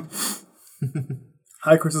 Hi, Mom.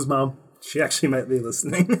 Hi, Chris's mom. She actually might be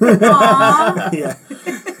listening. Aww. Yeah.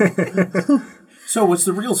 So what's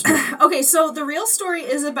the real story? Okay, so the real story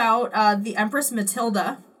is about the Empress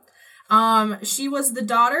Matilda. She was the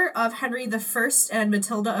daughter of Henry I and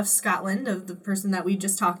Matilda of Scotland, of the person that we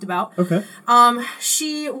just talked about. Okay.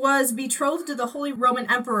 She was betrothed to the Holy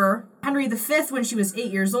Roman Emperor Henry V when she was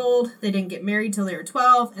 8 years old. They didn't get married till they were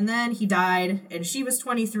 12, and then he died, and she was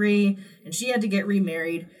 23, and she had to get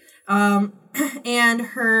remarried. And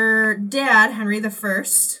her dad, Henry I,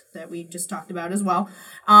 that we just talked about as well,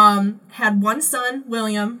 had one son,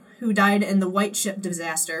 William, who died in the White Ship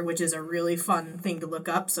disaster, which is a really fun thing to look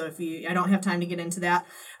up. So I don't have time to get into that.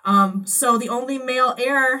 So the only male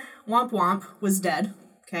heir, Womp Womp, was dead.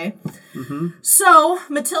 Okay. Mm-hmm. So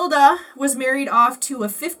Matilda was married off to a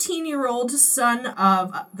 15-year-old son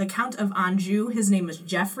of the Count of Anjou. His name was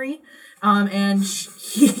Geoffrey.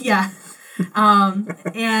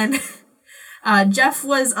 Jeff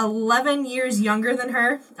was 11 years younger than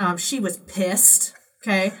her. She was pissed,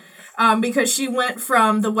 okay, because she went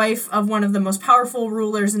from the wife of one of the most powerful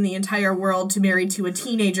rulers in the entire world to married to a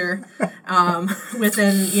teenager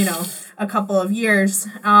within, a couple of years.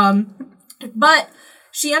 But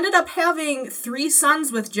she ended up having 3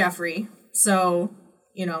 sons with Geoffrey, so,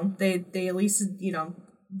 they at least,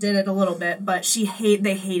 did it a little bit, but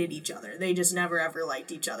they hated each other. They just never ever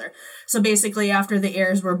liked each other. So basically after the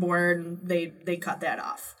heirs were born, they cut that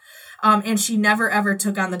off. And she never ever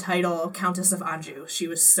took on the title Countess of Anjou. She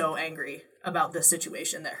was so angry about this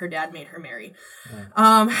situation that her dad made her marry.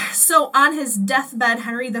 So on his deathbed,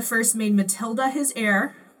 Henry I made Matilda his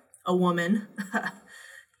heir, a woman.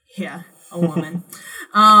 Yeah, a woman.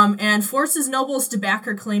 And forced his nobles to back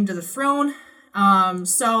her claim to the throne.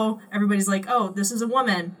 So everybody's like, oh, this is a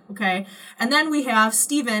woman, okay? And then we have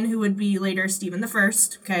Stephen, who would be later Stephen I,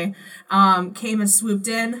 okay? Came and swooped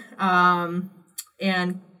in,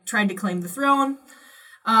 and tried to claim the throne.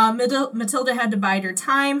 Matilda had to bide her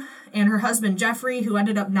time, and her husband, Geoffrey, who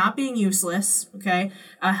ended up not being useless, okay,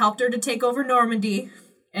 helped her to take over Normandy.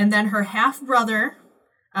 And then her half-brother,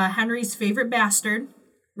 Henry's favorite bastard,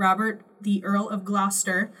 Robert, the Earl of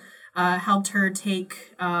Gloucester, helped her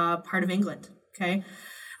take part of England. Okay.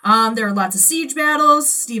 There were lots of siege battles.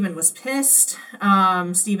 Stephen was pissed.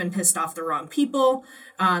 Stephen pissed off the wrong people.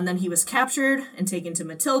 And then he was captured and taken to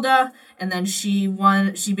Matilda. And then she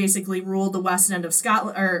basically ruled the west end of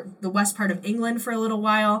Scotland, or the west part of England, for a little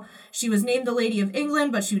while. She was named the Lady of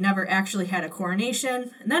England, but she never actually had a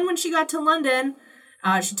coronation. And then when she got to London,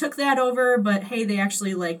 she took that over, but hey, they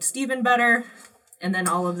actually liked Stephen better. And then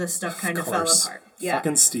all of this stuff kind of fell apart. Yeah.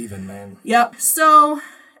 Fucking Stephen, man. Yep. So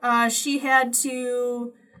she had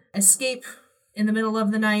to escape in the middle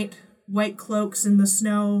of the night, white cloaks in the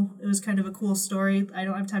snow. It was kind of a cool story. I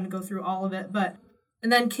don't have time to go through all of it, but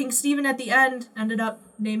and then King Stephen at the end ended up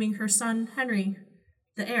naming her son Henry,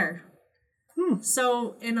 the heir.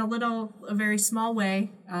 So in a very small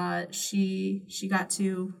way, she got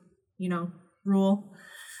to, rule.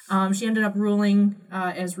 She ended up ruling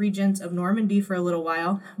as regent of Normandy for a little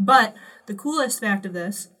while. But the coolest fact of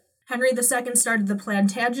this, Henry II started the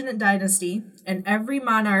Plantagenet dynasty, and every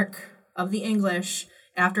monarch of the English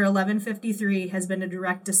after 1153 has been a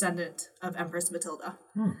direct descendant of Empress Matilda.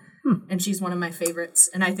 And she's one of my favorites,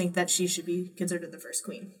 and I think that she should be considered the first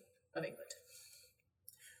queen of England.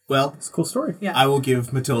 Well, It's a cool story. Yeah. I will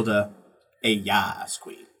give Matilda a yas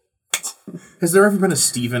queen. Has there ever been a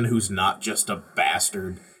Stephen who's not just a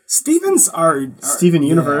bastard? Stevens are Steven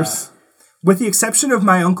Universe. yeah. With the exception of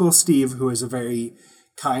my uncle Steve, who is a very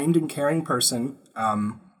kind and caring person,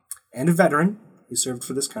 and a veteran. He served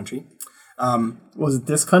for this country. Was it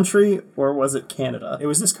this country or was it Canada? It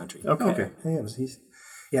was this country. Okay.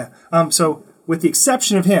 Yeah. So with the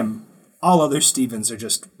exception of him, all other Stevens are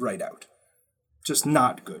just right out. Just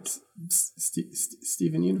not good.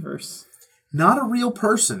 Steven Universe. Not a real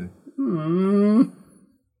person.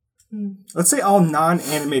 Let's say all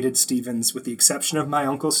non-animated Stevens, with the exception of my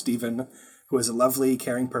uncle Stephen, who is a lovely,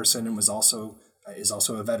 caring person and is also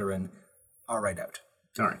a veteran, are right out.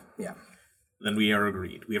 All right. Yeah. Then we are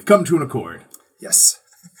agreed. We have come to an accord. Yes.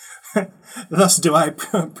 Thus do I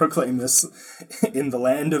proclaim this in the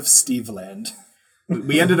land of Steveland.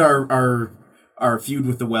 We ended our feud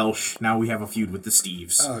with the Welsh. Now we have a feud with the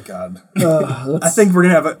Steves. Oh God. I think we're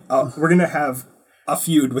gonna have a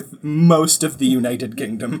feud with most of the United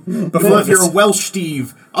Kingdom. Well, Before if you're this. a Welsh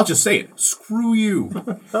Steve, I'll just say it. Screw you.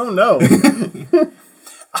 Oh no.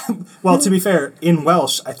 Well, to be fair, in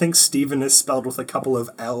Welsh, I think Stephen is spelled with a couple of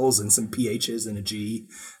L's and some PHs and a G.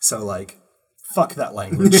 So fuck that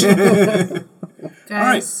language.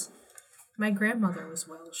 Guys, my grandmother was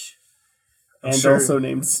Welsh. And Sure. also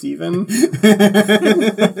named Steven.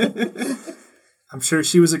 I'm sure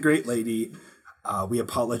she was a great lady. We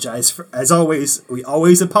apologize for, as always, we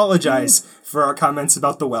always apologize for our comments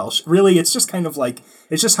about the Welsh. Really, it's just kind of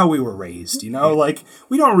it's just how we were raised, we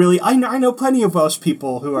don't really, I know plenty of Welsh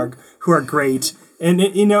people who are great, and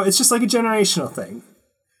it's just like a generational thing.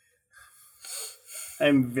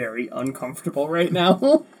 I'm very uncomfortable right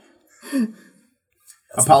now.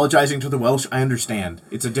 Apologizing to the Welsh, I understand.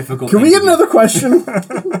 It's a difficult Can thing we to get do. another question?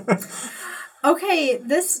 Okay,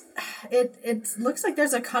 it looks like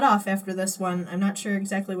there's a cutoff after this one. I'm not sure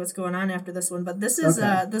exactly what's going on after this one, but this is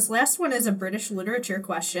this last one is a British literature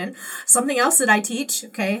question. Something else that I teach.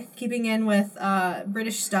 Okay, keeping in with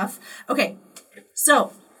British stuff. Okay,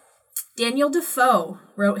 so Daniel Defoe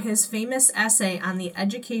wrote his famous essay on the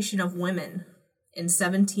education of women in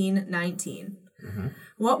 1719.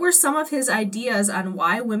 What were some of his ideas on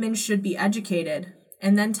why women should be educated?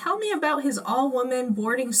 And then tell me about his all-woman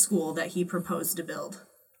boarding school that he proposed to build.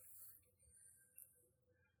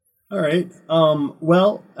 All right.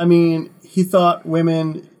 Well, I mean, he thought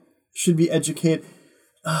women should be educated.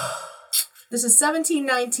 This is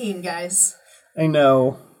 1719, guys. I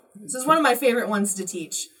know. This is one of my favorite ones to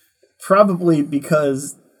teach. Probably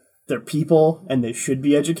because they're people and they should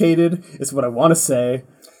be educated, is what I want to say.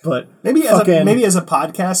 But Maybe as a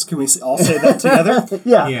podcast, can we all say that together?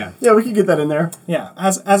 yeah, we can get that in there. Yeah,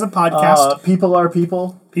 as a podcast, People are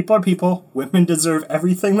people. people are people. Women deserve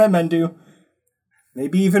everything that men do.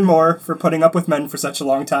 Maybe even more for putting up with men for such a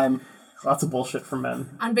long time. Lots of bullshit for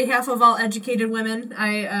men. On behalf of all educated women,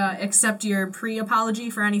 I accept your pre-apology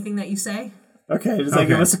for anything that you say. Okay, does that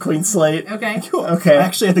give us a clean slate? Okay. Cool. Okay.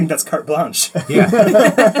 Actually, I think that's carte blanche.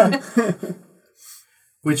 Yeah.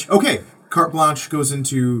 Carte blanche goes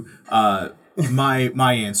into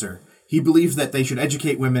my answer. He believed that they should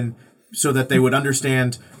educate women so that they would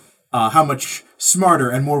understand how much smarter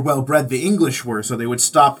and more well-bred the English were, so they would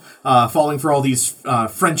stop falling for all these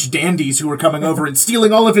French dandies who were coming over and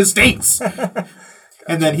stealing all of his dates.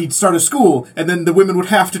 And then he'd start a school, and then the women would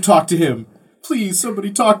have to talk to him. Please,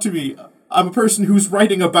 somebody talk to me. I'm a person who's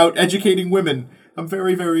writing about educating women. I'm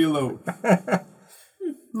very, very alone.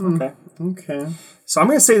 Okay. So I'm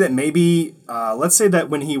going to say that maybe, let's say that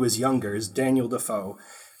when he was younger, as Daniel Defoe,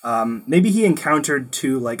 maybe he encountered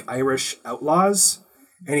two Irish outlaws,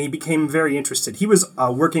 and he became very interested. He was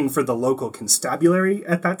working for the local constabulary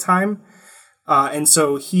at that time, and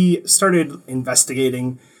so he started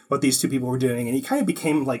investigating what these two people were doing, and he kind of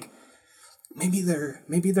became maybe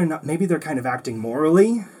they're kind of acting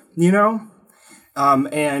morally,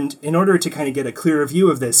 and in order to kind of get a clearer view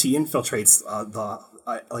of this, he infiltrates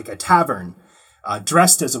a tavern,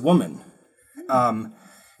 dressed as a woman.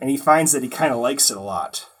 and he finds that he kind of likes it a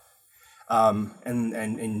lot.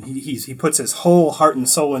 And he puts his whole heart and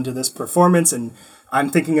soul into this performance, and I'm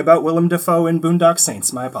thinking about Willem Dafoe in Boondock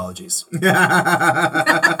Saints. My apologies.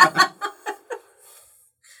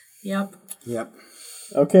 Yep. Yep.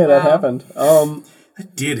 Okay, that happened.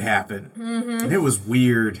 That did happen. And it was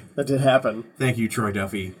weird. That did happen. Thank you, Troy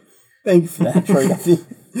Duffy. Thank you for that, Troy Duffy.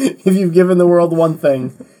 If you've given the world one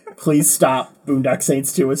thing, please stop. Boondock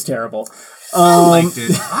Saints 2 is terrible. I liked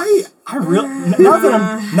it. I really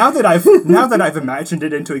now that I've imagined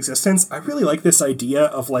it into existence, I really like this idea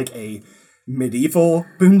of like a medieval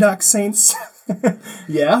Boondock Saints.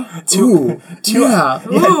 Yeah? Ooh. Yeah.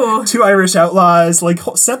 Ooh. Two Irish outlaws, like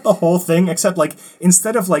set the whole thing, except like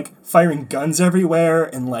instead of like firing guns everywhere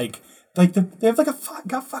and they have like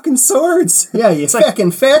got fucking swords. Yeah, you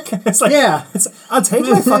fucking fick. It's like yeah. I'll take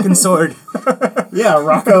my fucking sword. Yeah,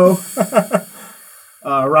 Rocco.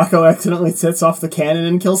 Rocco accidentally sets off the cannon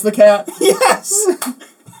and kills the cat. Yes.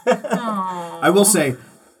 I will say,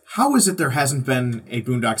 how is it there hasn't been a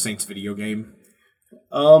Boondock Saints video game?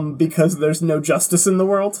 Because there's no justice in the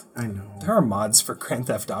world. I know. There are mods for Grand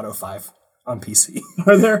Theft Auto 5 on PC.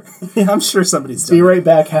 Are there? Yeah, I'm sure somebody's done Be it. right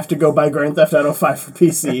back. Have to go buy Grand Theft Auto 5 for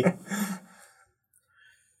PC.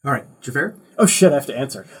 All right, Jafar? Oh shit! I have to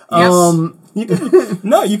answer. Yes.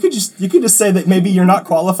 You could just say that maybe you're not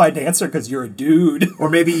qualified to answer because you're a dude. Or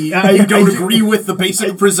maybe I don't do- agree with the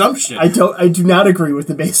basic presumption. I do not agree with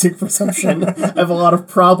the basic presumption. I have a lot of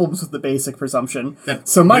problems with the basic presumption. that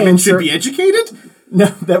So my women answer should be educated? no,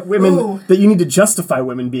 that women Ooh. that you need to justify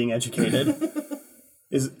women being educated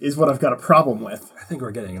is what I've got a problem with. I think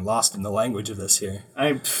we're getting lost in the language of this here.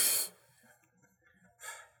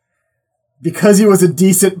 Because he was a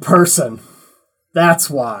decent person. That's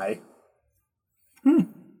why.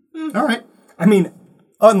 All right. I mean,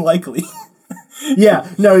 unlikely. Yeah,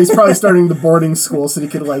 no, he's probably starting the boarding school so he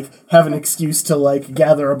could, have an excuse to,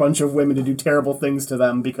 gather a bunch of women to do terrible things to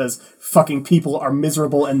them because fucking people are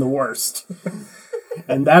miserable and the worst.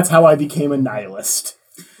 And that's how I became a nihilist.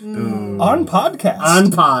 On podcast. On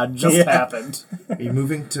pod, just Yeah. happened. Are you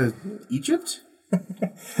moving to Egypt?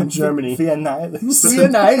 In Germany. The annihilist. See, a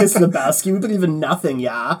nihilist, Lebowski. We believe in nothing,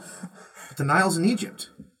 yeah? But the Nile's in Egypt.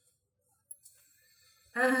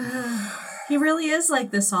 He really is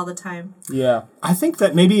like this all the time. Yeah. I think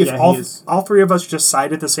that maybe if Yeah, he is. all three of us just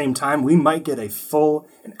side at the same time, we might get a full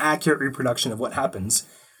and accurate reproduction of what happens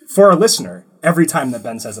for our listener every time that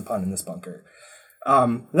Ben says a pun in this bunker.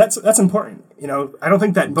 That's important. I don't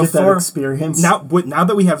think that Get that before experience. now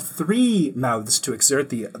that we have three mouths to exert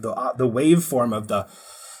the waveform of the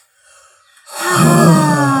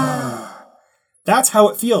that's how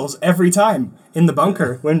it feels every time in the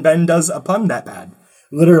bunker when Ben does a pun that bad.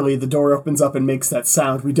 Literally, the door opens up and makes that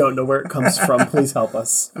sound. We don't know where it comes from. Please help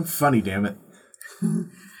us. I'm funny, damn it.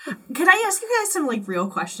 Could I ask you guys some real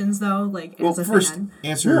questions though? Well, as a first, fan?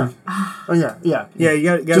 answer. Oh, yeah. Yeah,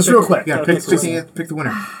 you got Just real quick. Yeah, pick the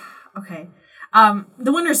winner. Okay.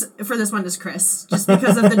 The winners for this one is Chris, just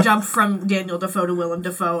because of the jump from Daniel Defoe to Willem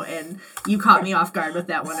Dafoe, and you caught me off guard with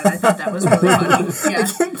that one, and I thought that was really funny. Yeah.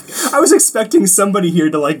 I was expecting somebody here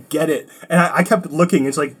to get it, and I kept looking.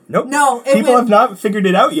 It's like, nope. No, it people went- have not figured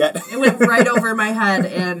it out yet. It went right over my head,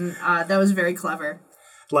 and that was very clever.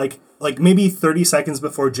 like maybe 30 seconds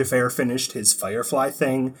before Jafar finished his Firefly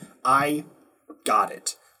thing, I got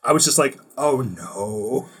it. I was just like, oh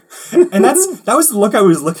no. And that was the look I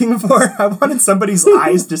was looking for. I wanted somebody's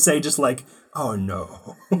eyes to say just oh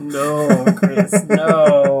no. No, Chris,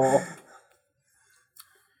 no.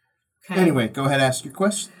 Okay. Anyway, go ahead, ask your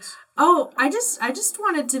questions. Oh, I just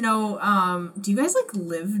wanted to know, do you guys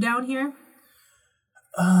live down here?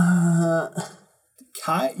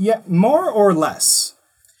 Yeah, more or less.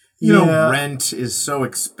 You Yeah. know, rent is so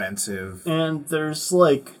expensive. And there's,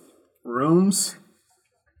 rooms.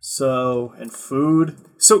 And food.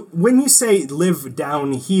 So when you say live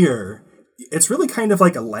down here, it's really kind of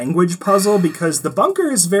like a language puzzle because the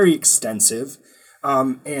bunker is very extensive.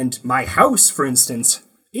 And my house, for instance,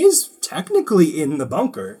 is technically in the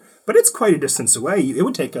bunker, but it's quite a distance away. It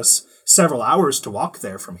would take us several hours to walk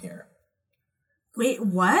there from here. Wait,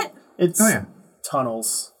 what? It's Oh, yeah.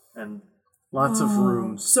 tunnels and lots of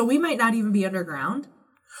rooms. So we might not even be underground?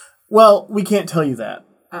 Well, we can't tell you that.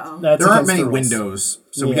 Uh-oh. That's There aren't against many the rules. windows,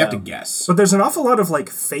 so we Yeah. have to guess. But there's an awful lot of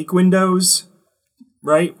fake windows,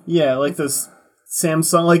 right? Yeah, like this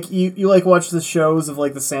Samsung, you watch the shows of the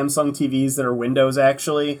Samsung TVs that are windows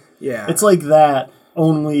actually. Yeah. It's like that,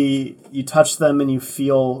 only you touch them and you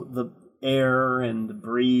feel the air and the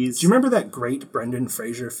breeze. Do you remember that great Brendan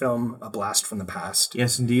Fraser film, A Blast from the Past?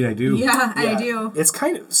 Yes, indeed, I do. Yeah, I do. It's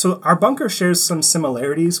kind of so our bunker shares some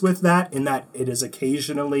similarities with that in that it is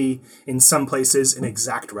occasionally in some places an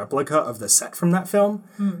exact replica of the set from that film.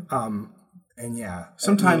 And yeah,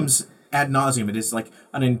 Sometimes ad nauseum, it is like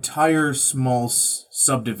an entire small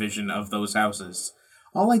subdivision of those houses,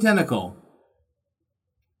 all identical.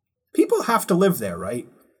 people have to live there, right?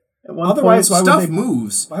 At one Otherwise, point, why would Stuff they?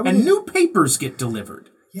 moves, would and they- new papers get delivered.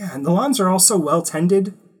 Yeah, and the lawns are also well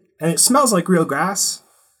tended, and it smells like real grass.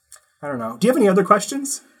 I don't know. Do you have any other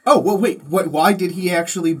questions? Oh, well, wait. Why did he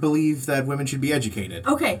actually believe that women should be educated?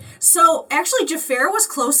 Okay, so actually Jafar was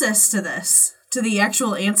closest to this, to the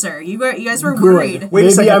actual answer. You guys were worried. Wait a Maybe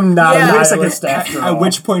second. I'm not Yeah. a Wait a second. nihilist after At all.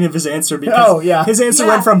 which point of his answer? Because Oh, yeah. his answer Yeah.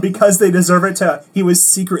 went from because they deserve it to he was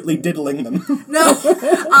secretly diddling them. No,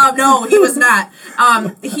 no, he was not.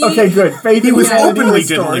 He, Okay, good. Faith He was in the openly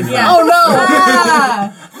story. diddling them. Yeah.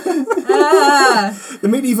 Oh no! The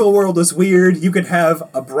medieval world was weird. You could have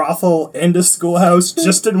a brothel and a schoolhouse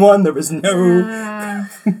just in one. There was no.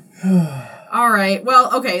 All right.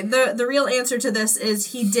 Well, okay. The real answer to this is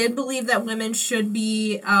he did believe that women should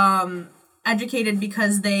be educated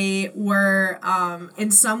because they were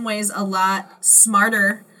in some ways a lot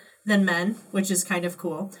smarter than men, which is kind of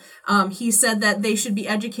cool. He said that they should be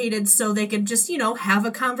educated so they could just, have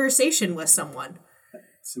a conversation with someone,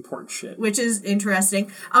 It's important shit. which is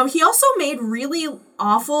interesting. He also made really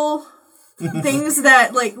awful things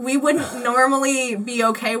that like we wouldn't normally be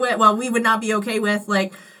okay with. Well, we would not be okay with.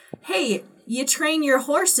 Like, hey, you train your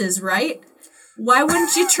horses, right? Why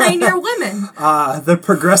wouldn't you train your women? The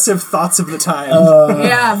progressive thoughts of the time.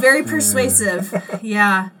 Yeah, very persuasive.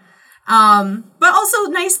 Yeah. But also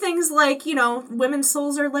nice things like, women's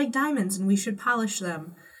souls are like diamonds and we should polish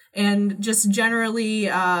them. And just generally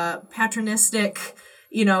patronistic,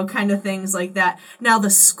 kind of things like that. Now, the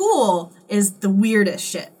school is the weirdest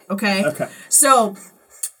shit, okay? Okay. So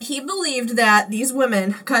he believed that these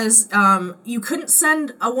women, because you couldn't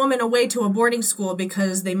send a woman away to a boarding school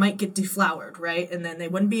because they might get deflowered, right? And then they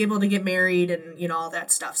wouldn't be able to get married and, all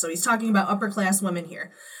that stuff. So he's talking about upper class women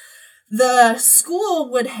here. The school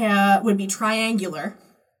would be triangular,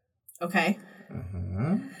 okay?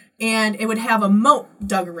 And it would have a moat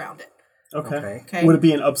dug around it. Okay. Okay. Would it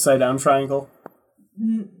be an upside down triangle?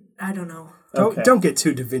 I don't know. Okay. Don't get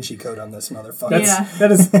too Da Vinci Code on this motherfucker. That's,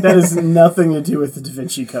 Yeah. that is nothing to do with the Da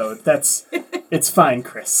Vinci Code. It's fine,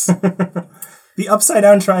 Chris. The upside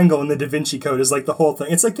down triangle in the Da Vinci Code is like the whole thing.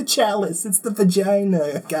 It's like the chalice. It's the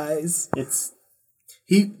vagina, guys. It's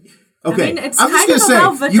Okay, I mean, it's I'm just kind gonna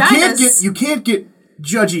of say about you can't get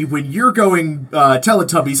judgy when you're going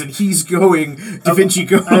Teletubbies and he's going Da Vinci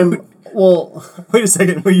Code. well, Wait a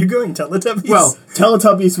second. Were you going Teletubbies? Well,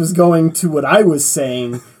 Teletubbies was going to what I was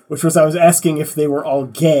saying, which was I was asking if they were all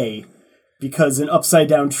gay, because an upside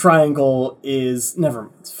down triangle is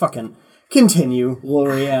fucking continue,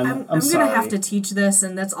 Lorianne. I'm sorry. Gonna have to teach this,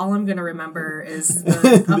 and that's all I'm gonna remember is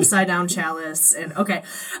the upside down chalice. And okay,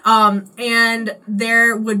 and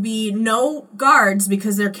there would be no guards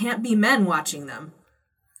because there can't be men watching them.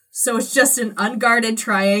 So it's just an unguarded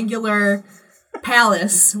triangular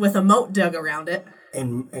palace with a moat dug around it.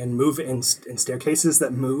 and move in staircases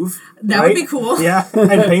that move. That would be cool. Yeah,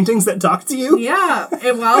 and paintings that talk to you. Yeah,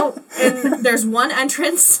 and there's one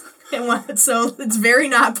entrance. So it's very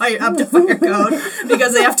not up to fire code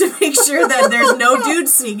because they have to make sure that there's no dude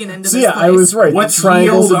sneaking into So this yeah, place. I was right. What's the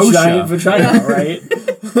triangle's the a old giant OSHA? vagina, right?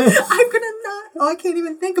 I'm gonna not. Oh, I can't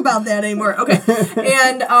even think about that anymore. Okay,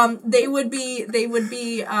 and they would be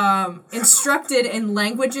instructed in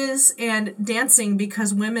languages and dancing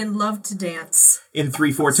because women love to dance. in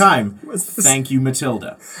 3/4 time. Was this- Thank you,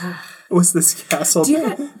 Matilda. Was this castle? Do you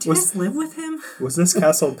was guys live with him? was this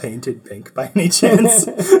castle painted pink by any chance?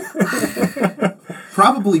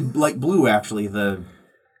 Probably like blue, actually.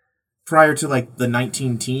 Prior to like the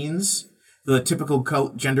 19 teens, the typical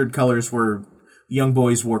gendered colors were young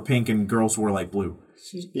boys wore pink and girls wore like blue.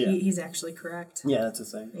 He's actually correct. Yeah, that's the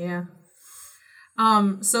thing. Yeah.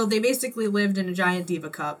 So they basically lived in a giant diva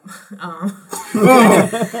cup.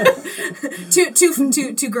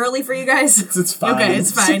 Too girly for you guys? It's fine. Okay,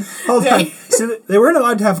 it's fine. Hold on. So they weren't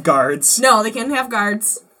allowed to have guards. No, they can't have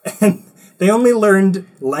guards. They only learned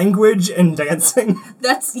language and dancing.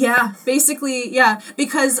 That's basically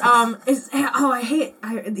because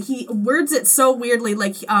he words it so weirdly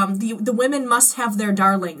like the women must have their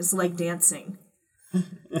darlings like dancing.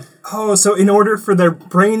 Oh, so in order for their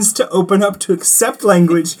brains to open up to accept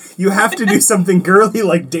language, you have to do something girly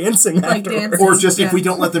like dancing Like afterwards. dancing. Or just if Yeah. we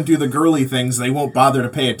don't let them do the girly things, they won't bother to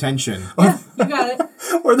pay attention. Yeah, you got it.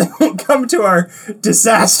 Or they won't come to our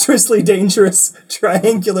disastrously dangerous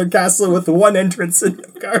triangular castle with one entrance and no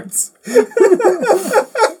guards.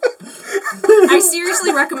 I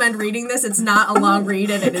seriously recommend reading this. It's not a long read,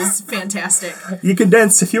 and it is fantastic. You can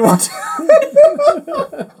dance if you want.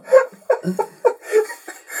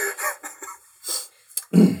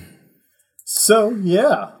 So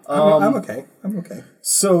yeah. I'm okay. I'm okay.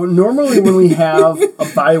 So normally when we have a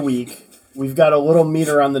bye week, we've got a little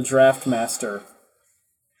meter on the draft master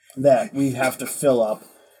that we have to fill up.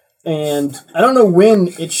 And I don't know when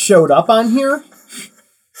it showed up on here.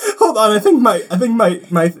 Hold on, I think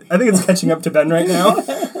it's catching up to Ben right now.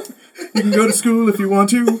 You can go to school if you want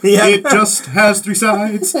to. Yeah. It just has 3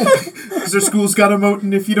 sides. Because their school's got a moat,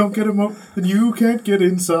 and if you don't get a moat, then you can't get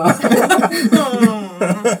inside.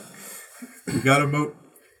 You got a moat.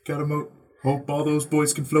 Got a moat. Hope all those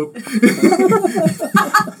boys can float.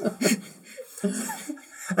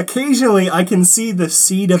 Occasionally, I can see the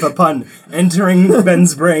seed of a pun entering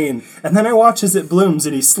Ben's brain, and then I watch as it blooms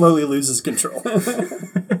and he slowly loses control.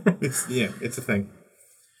 It's a thing.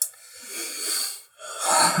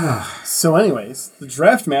 So anyways, the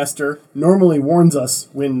draft master normally warns us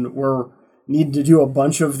when we're need to do a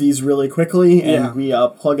bunch of these really quickly, and Yeah.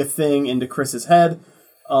 we plug a thing into Chris's head.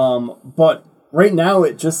 But right now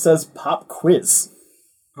it just says pop quiz.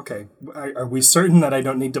 Okay, are we certain that I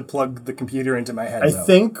don't need to plug the computer into my head? I though?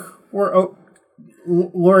 think we're... Oh,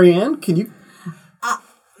 Lorianne, can you...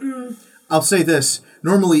 I'll say this.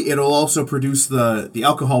 Normally, it'll also produce the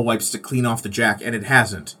alcohol wipes to clean off the jack, and it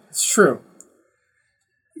hasn't. It's true.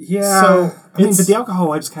 Yeah. So, I mean, it's- but the alcohol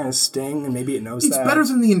wipes kind of sting, and maybe it knows It's that. better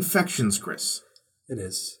than the infections, Chris. It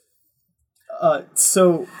is.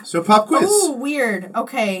 So So pop quiz. Ooh, weird.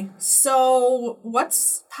 Okay, so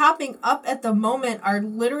what's popping up at the moment are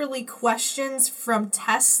literally questions from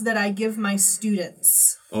tests that I give my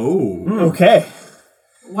students. Oh. okay.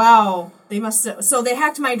 Wow, they must have, so they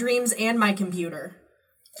hacked my dreams and my computer.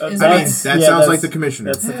 Is That's- That yeah, sounds like that's- the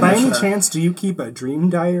commissioner. That's the By any commissioner. chance, do you keep a dream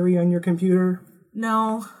diary on your computer?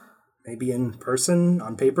 No, Maybe in person,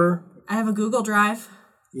 on paper? I have a Google Drive.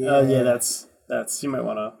 Yeah, that's you might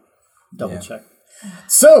want to double check.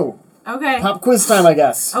 So, Okay. pop quiz time, I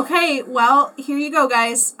guess. Okay, well, here you go,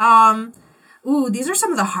 guys. Ooh, these are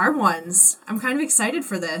some of the hard ones. I'm kind of excited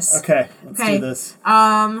for this. Okay, let's Okay. do this.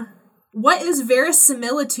 What is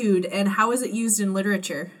verisimilitude and how is it used in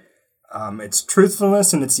literature? It's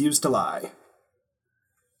truthfulness and it's used to lie.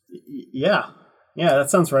 Yeah, that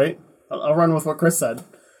sounds right. I'll run with what Chris said.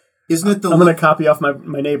 Isn't it the I'm going to copy off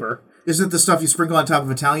my neighbor. Isn't it the stuff you sprinkle on top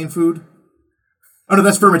of Italian food? Oh no,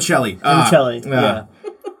 that's vermicelli. Vermicelli, yeah.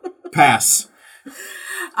 Pass.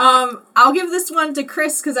 I'll give this one to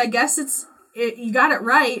Chris because I guess you got it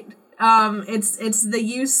right. It's the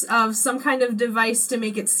use of some kind of device to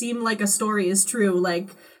make it seem like a story is true, like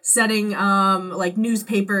setting like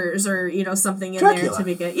newspapers or something in Dracula. there to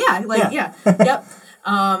make it yep.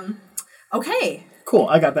 Okay, Cool,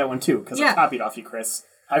 I got that one too, because I Yeah. copied off you, Chris.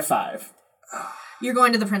 High five. you're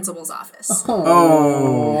going to the principal's office.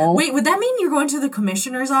 Oh. Wait, would that mean you're going to the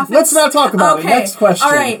commissioner's office? Let's not talk about it. Next question.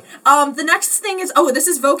 All right. The next thing is this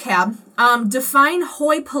is vocab. Define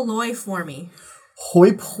hoi polloi for me.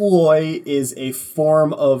 Hoi polloi is a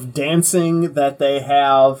form of dancing that they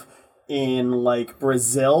have in, like,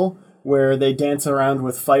 Brazil, where they dance around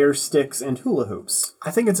with fire sticks and hula hoops.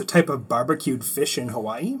 I think it's a type of barbecued fish in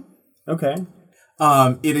Hawaii. Okay.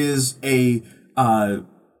 It is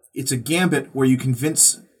it's a gambit where you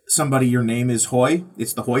convince somebody your name is Hoy.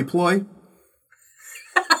 It's the Hoi ploy.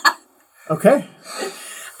 Okay.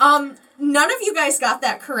 None of you guys got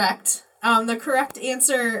that correct. The correct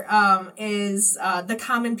answer is the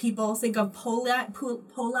common people think of poli,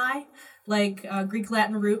 like Greek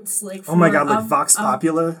Latin roots, like Oh my form god, like of- Vox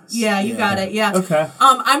Popula? Yeah, you got it. Yeah. Okay.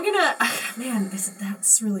 I'm gonna. Man,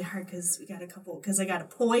 that's really hard because we got a couple. Because I got a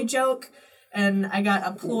poi joke and I got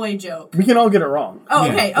a ploy joke. We can all get it wrong. Oh,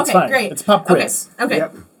 Yeah, okay. it's Okay, fine. great. It's pop quiz. Okay.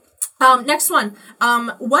 Yep. Next one.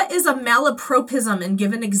 What is a malapropism and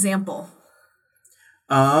give an example?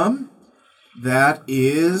 That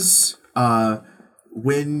is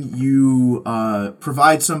when you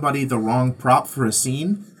provide somebody the wrong prop for a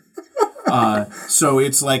scene. So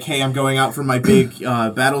it's like, hey, I'm going out for my big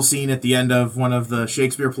battle scene at the end of one of the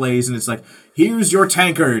Shakespeare plays, and it's like, here's your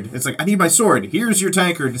tankard. It's like, I need my sword. Here's your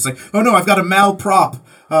tankard. It's like, oh no, I've got a malprop.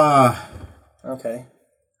 Okay.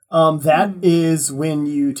 That is when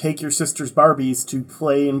you take your sister's Barbies to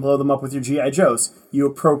play and blow them up with your G.I. Joes. You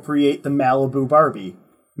appropriate the Malibu Barbie.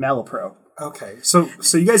 Malapro. Okay, so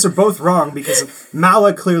you guys are both wrong because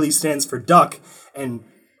Mala clearly stands for duck, and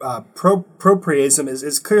propriism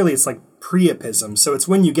is clearly it's like priapism. So it's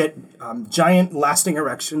when you get giant lasting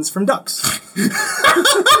erections from ducks.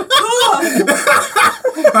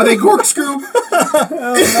 Are they corkscrew?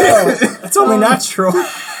 That's only natural.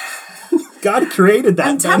 God created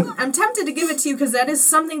that. I'm tempted to give it to you because that is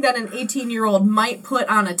something that an 18-year-old might put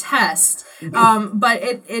on a test. But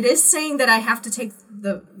it is saying that I have to take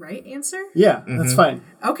the right answer? Yeah, that's fine.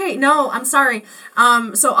 Okay, no, I'm sorry.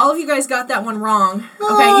 So all of you guys got that one wrong.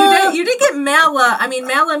 Okay, you did get Mala. I mean,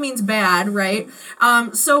 Mala means bad, right?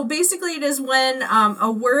 So basically it is when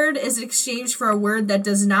a word is exchanged for a word that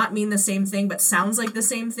does not mean the same thing but sounds like the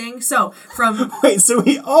same thing. So from... Wait, so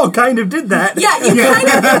we all kind of did that. Yeah, you kind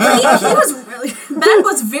of... He was really... Ben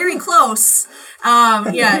was very close.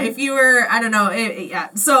 Yeah, if you were... I don't know. Yeah,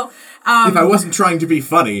 so... if I wasn't trying to be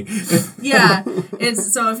funny. Yeah,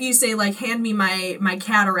 it's so if you say like hand me my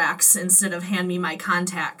cataracts instead of hand me my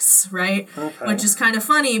contacts, right? Okay. Which is kind of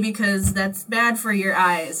funny because that's bad for your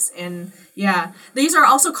eyes. And yeah, these are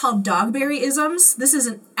also called Dogberry-isms. This is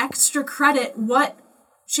an extra credit. What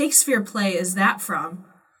Shakespeare play is that from?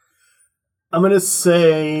 I'm going to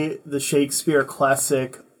say the Shakespeare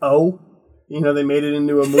classic O. You know, they made it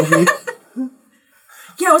into a movie.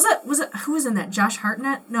 Yeah, was it who was in that? Josh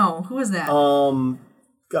Hartnett? No, who was that?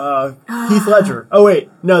 Heath Ledger. Oh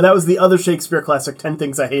wait, no, that was the other Shakespeare classic, 10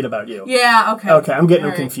 Things I Hate About You. Yeah, okay. Okay, I'm getting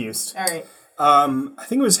All them right. confused. All right. I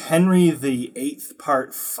think it was Henry VIII,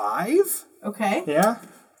 Part 5. Okay. Yeah.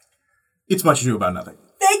 It's Much Ado About Nothing.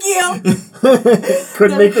 Thank you.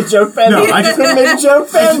 Couldn't make the joke, Ben. No, I just couldn't make the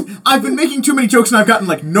joke, Ben. I've been making too many jokes and I've gotten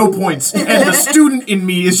like no points. And the student in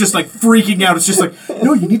me is just like freaking out. It's just like,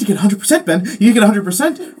 no, you need to get 100%, Ben. You need to get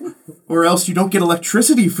 100%. Or else you don't get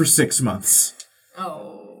electricity for 6 months.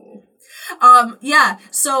 Oh. Yeah.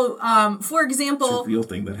 So, for example, It's a real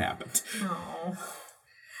thing that happened.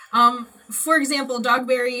 For example,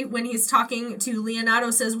 Dogberry, when he's talking to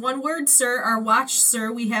Leonardo, says, "One word, sir, our watch, sir,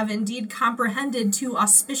 we have indeed comprehended 2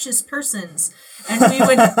 auspicious persons, and we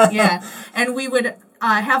would,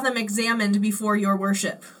 have them examined before your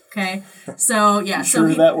worship." Okay, so yeah,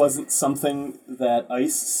 Sure, that wasn't something that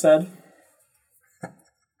Ice said.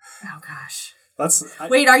 Oh gosh,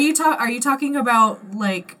 Wait, are you talking about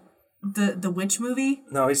like the witch movie?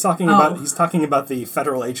 No, he's talking about the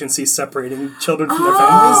federal agency separating children from their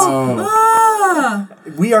families.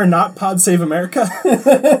 We are not Pod Save America.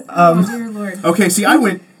 Oh dear Lord. Okay, see,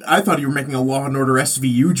 I thought you were making a Law and Order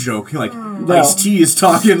SVU joke. Like, Ice-T is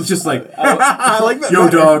talking, it's just like, I like that. yo,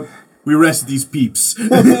 dog, we arrested these peeps.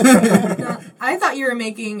 I thought you were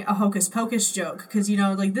making a Hocus Pocus joke because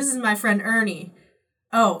like this is my friend Ernie.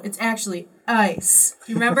 Oh, it's actually Ice.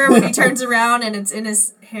 You remember when he turns around and it's in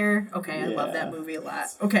his hair? Okay, I love that movie a lot.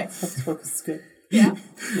 Okay. Yeah.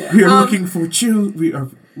 We are looking for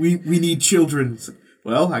children. We need children.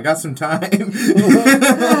 Well, I got some time.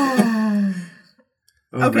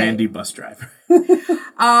 Okay. Randy bus driver.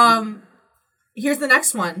 Here's the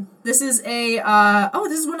next one. This is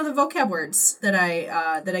this is one of the vocab words that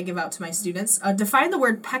I give out to my students. Define the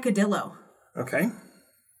word peccadillo. Okay.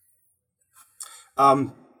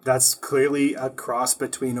 That's clearly a cross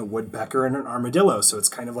between a woodpecker and an armadillo. So it's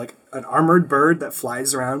kind of like an armored bird that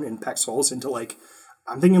flies around and pecks holes into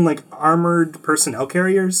I'm thinking like armored personnel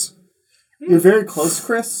carriers. You're very close,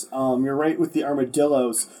 Chris. You're right with the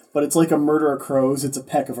armadillos, but it's like a murder of crows. It's a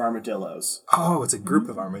peck of armadillos. Oh, it's a group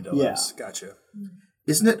of armadillos. Yeah. Gotcha.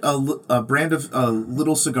 Isn't it a brand of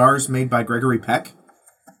little cigars made by Gregory Peck?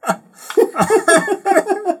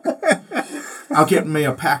 I'll get me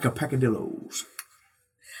a pack of peccadillos.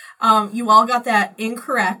 You all got that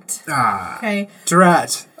incorrect. Okay.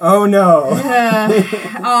 Drat. Oh no.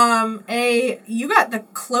 You got the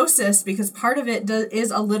closest because part of it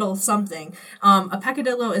is a little something. A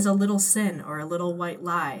peccadillo is a little sin or a little white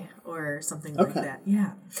lie or something like that.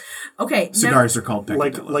 Yeah. Okay. Cigars are called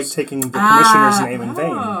peccadillos. Like taking the commissioner's name in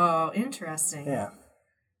vain. Oh, interesting. Yeah.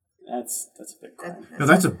 That's a big crime. No,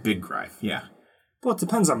 that's a big crime. Yeah. Well, it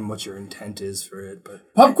depends on what your intent is for it,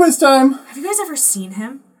 but Pub quiz time! Have you guys ever seen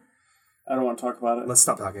him? I don't want to talk about it. let's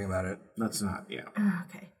stop talking about it. That's not, yeah.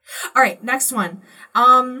 Okay. All right, next one.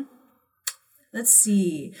 Let's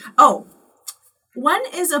see. Oh, when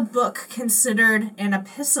is a book considered an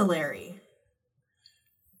epistolary?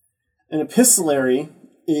 An epistolary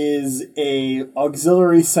is a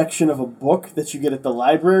auxiliary section of a book that you get at the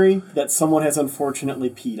library that someone has unfortunately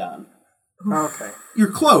peed on. Okay.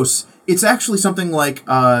 You're close. It's actually something like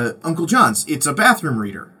Uncle John's. It's a bathroom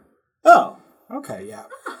reader. Oh. Okay, yeah.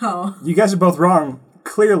 Oh. You guys are both wrong.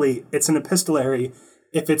 Clearly, it's an epistolary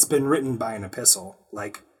if it's been written by an epistle,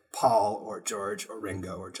 like Paul or George or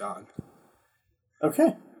Ringo or John.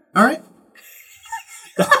 Okay. All right.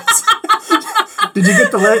 Did you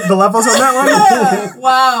get the levels on that one?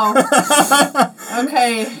 Wow.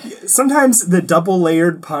 Okay. Sometimes the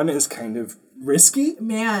double-layered pun is kind of risky.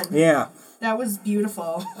 Man, Yeah. that was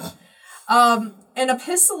beautiful. An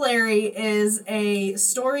epistolary is a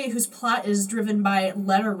story whose plot is driven by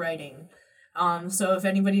letter writing. So if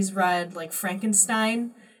anybody's read like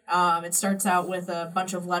Frankenstein, it starts out with a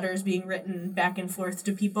bunch of letters being written back and forth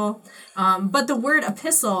to people. But the word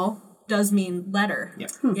epistle does mean letter. Yeah.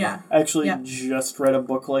 Yeah. I actually Yeah. just read a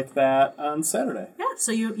book like that on Saturday. Yeah.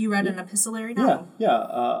 So you read an epistolary Yeah, novel. yeah.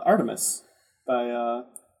 Artemis by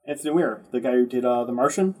Anthony Weir, the guy who did The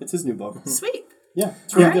Martian. It's his new book. Sweet. Yeah,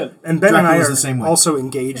 it's really Alright. good. And Ben and I Dracula's are the same way. also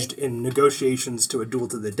engaged in negotiations to a duel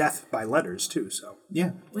to the death by letters, too, so. Yeah.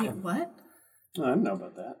 Wait, what? I don't know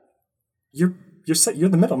about that. You're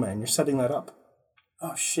the middleman. You're setting that up.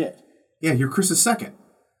 Oh, shit. Yeah, you're Chris's second.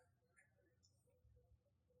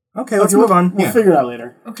 Okay, let's move on. We'll Yeah. figure it out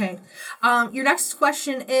later. Okay. Your next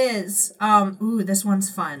question is, ooh, this one's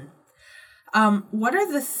fun. What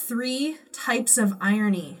are the 3 types of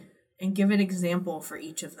irony? And give an example for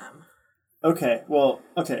each of them. Okay. Well,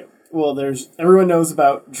 there's everyone knows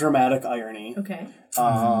about dramatic irony. Okay.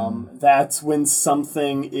 That's when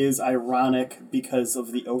something is ironic because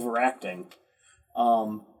of the overacting.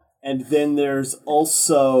 And then there's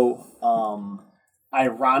also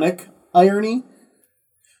ironic irony.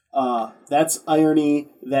 That's irony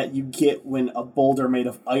that you get when a boulder made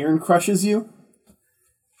of iron crushes you.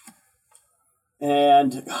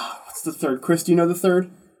 And what's the third? Chris, do you know the third?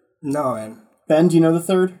 No, man. Ben, do you know the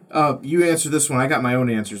third? You answer this one. I got my own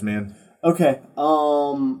answers, man. Okay.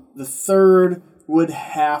 The third would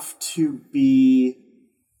have to be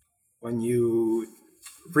When you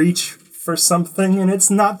reach for something and it's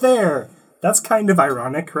not there. That's kind of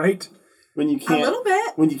ironic, right? when you can't. A little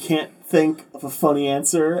bit. When you can't think of a funny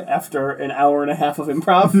answer after an hour and a half of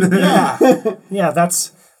improv. Yeah. Yeah,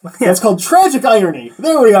 that's called tragic irony.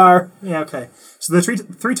 There we are. yeah, okay. So the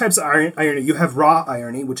three types of irony. You have raw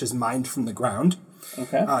irony, which is mined from the ground.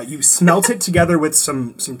 Okay. You smelt it together with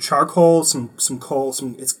some charcoal, some coal,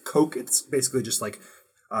 it's coke. It's basically just like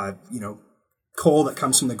coal that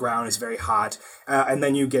comes from the ground. Is very hot, and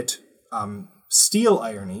then you get steel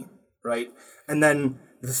irony, right? And then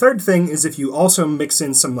the third thing is if you also mix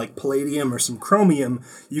in some like palladium or some chromium,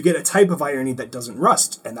 you get a type of irony that doesn't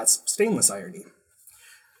rust, and that's stainless irony.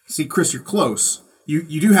 See, Chris, you're close. You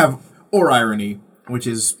do have or irony, which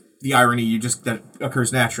is the irony that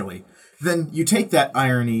occurs naturally. Then you take that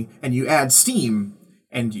irony and you add steam,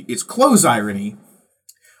 and it's close irony.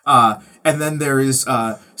 And then there is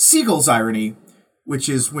seagull's irony, which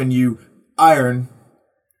is when you iron,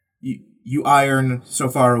 you iron so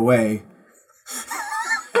far away.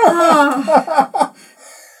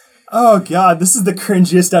 Oh God, this is the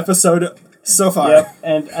cringiest episode so far. Yep.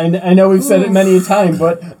 And I know we've said it many a time,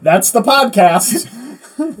 but that's the podcast.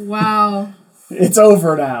 Wow. It's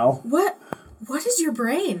over now. What is your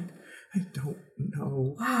brain? I don't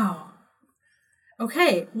know. Wow.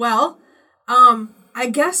 Okay, well, I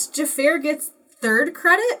guess Jafar gets 3rd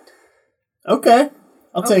credit. Okay.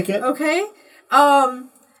 I'll take it. Okay.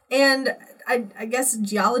 And I guess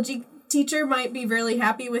geology teacher might be really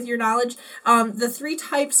happy with your knowledge. The 3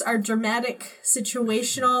 types are dramatic,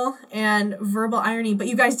 situational, and verbal irony, but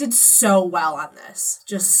you guys did so well on this.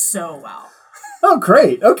 Just so well. Oh,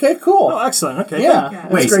 great. Okay, cool. Oh, excellent. Okay. Yeah, good.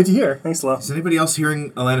 that's Wait. great to hear. Thanks, Lo. Is anybody else hearing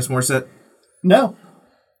Alanis Morissette? No,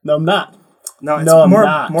 I'm not. No, it's No, I'm more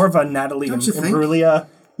not. more of a Natalie Don't you think? Imbruglia.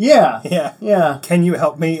 Yeah. Yeah. Yeah. Can you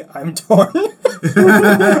help me? I'm torn.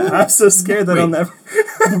 I'm so scared that I'll Wait. never.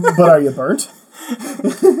 But are you burnt?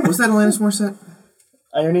 Was that Alanis Morissette?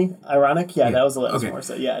 Irony? Ironic? Yeah, Yeah, that was a little okay. more.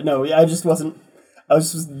 So yeah, no, I just wasn't. I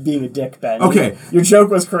was just being a dick, Ben. Okay. Your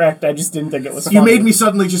joke was correct. I just didn't think it was funny. You made me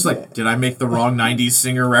suddenly just like, did I make the wrong 90s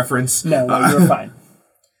singer reference? No, you were fine.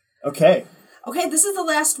 Okay. Okay, this is the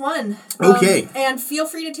last one. Okay. And feel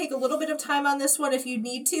free to take a little bit of time on this one if you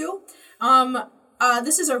need to.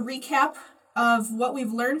 This is a recap of what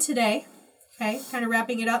we've learned today. Okay, kind of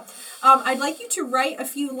wrapping it up. I'd like you to write a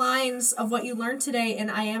few lines of what you learned today in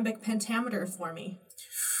iambic pentameter for me.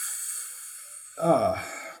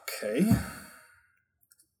 Okay.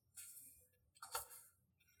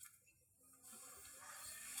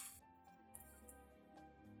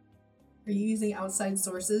 Are you using outside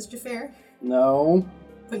sources, Jafar? No,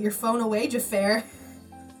 Put your phone away, Jafar.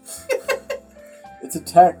 it's a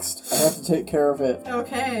text. I have to take care of it.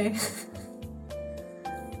 Okay.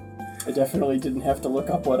 I definitely didn't have to look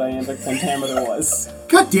up what iambic pentameter was.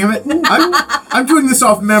 God damn it! I'm doing this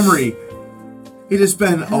off memory. It has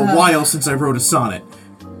been a while since I wrote a sonnet.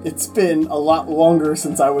 It's been a lot longer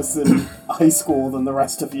since I was in high school than the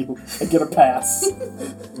rest of you. I get a pass.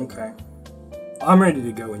 Okay. I'm ready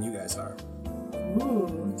to go when you guys are.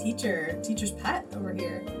 Ooh, teacher's pet over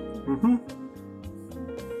here.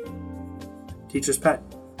 Teacher's pet.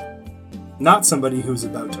 Not somebody who's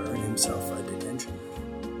about to earn himself a detention.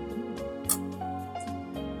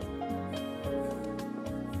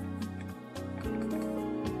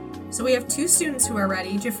 So we have 2 students who are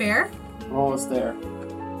ready. Jafar, Almost there.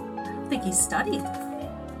 I think he studied.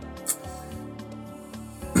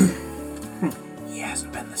 He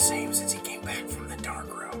hasn't been the same since he came back from the dark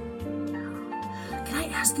room. Can I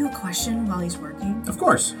ask you a question while he's working? Of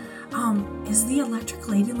course. Is the Electric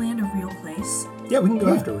Ladyland a real place? Yeah, we can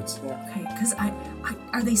go afterwards. Yeah. Okay, because I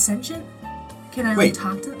are they sentient? Can I Wait.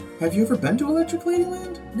 talk to them? Have you ever been to Electric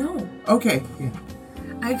Ladyland? No. Okay. Yeah.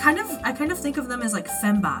 I kind of think of them as like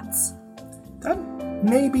fembots. That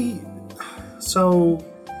maybe. So,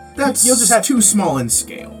 That's You'll just have- too small in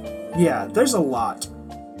scale. yeah, there's a lot.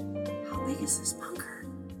 How big is this bunker?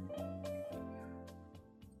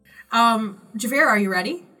 Jafar, are you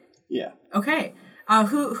ready? Yeah. Okay.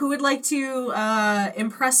 Who would like to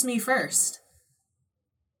impress me first?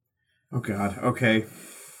 Oh God. Okay.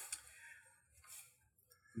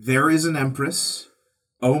 There is an empress.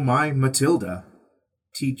 Oh my Matilda.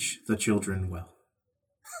 Teach the children well.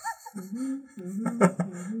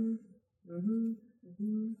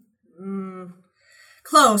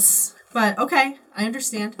 Close, but okay, I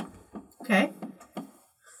understand. Okay.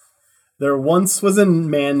 There once was a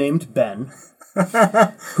man named Ben,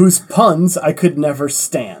 whose puns I could never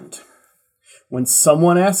stand. When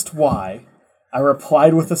someone asked why, I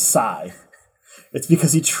replied with a sigh. It's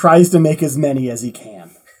because he tries to make as many as he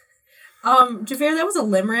can. Jafar, that was a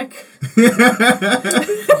limerick.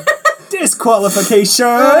 Disqualification!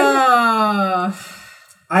 Uh,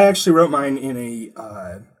 I actually wrote mine in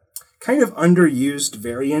a kind of underused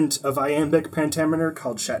variant of iambic pentameter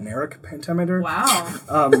called Shatneric pentameter. wow.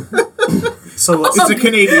 So It's a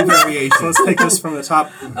Canadian variation. let's take this from the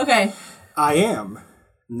top. Okay. I am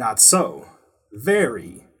not so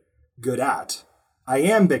very good at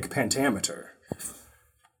iambic pentameter.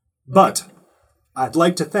 But I'd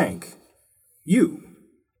like to thank you,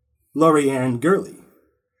 Lorianne Gurley,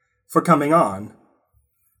 for coming on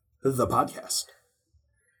the podcast.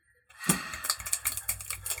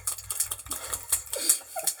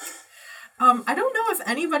 I don't know if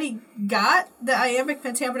anybody got the iambic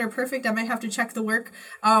pentameter perfect. I might have to check the work.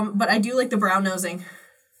 But I do like the brown nosing.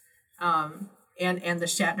 And the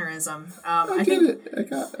Shatnerism. I think.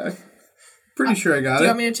 Pretty sure I got Do you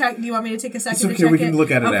it. want me to check? Do you want me to take a second It's to okay, check we can it?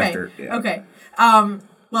 look at it Okay. after, yeah. Okay.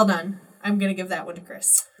 Well done. I'm gonna give that one to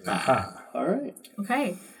Chris. All right.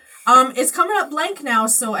 Okay. It's coming up blank now,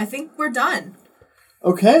 so I think we're done.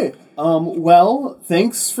 Okay. Well,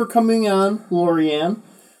 thanks for coming on, Lorianne.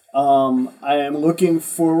 I am looking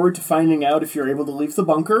forward to finding out if you're able to leave the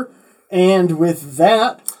bunker. And with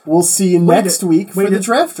that, we'll see you next week for the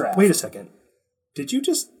draft. Wait a second. Did you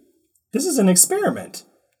just... This is an experiment.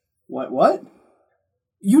 What?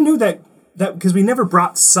 You knew that because we never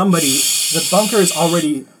brought somebody... The bunker has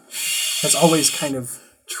always kind of...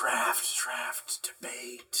 Draft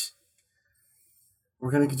debate.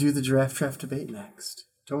 We're going to do the draft debate next.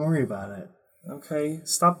 Don't worry about it. Okay,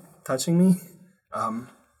 stop touching me. Are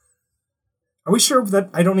we sure that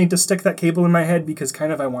I don't need to stick that cable in my head because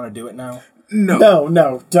kind of I want to do it now?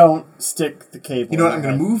 No, don't stick the cable. You know what? in I'm my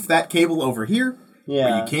going to head. move that cable over here Yeah.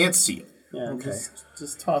 where you can't see it. Yeah, Okay.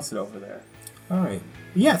 just toss it over there. All right.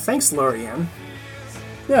 Yeah, thanks, Lorianne.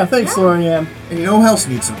 Yeah, thanks, Lorianne. And you know who else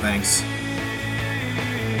needs some thanks?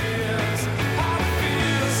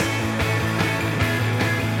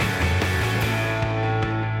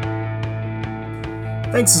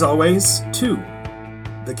 Thanks as always to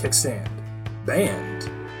the Kickstand Band.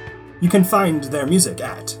 You can find their music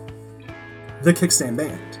at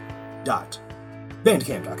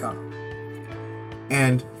thekickstandband.bandcamp.com.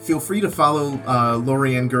 And feel free to follow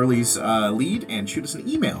Lorianne Gurley's lead and shoot us an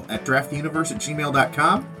email at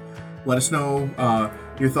drafttheuniverse@gmail.com. Let us know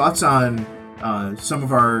your thoughts on some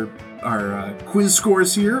of our quiz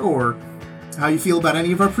scores here, or how you feel about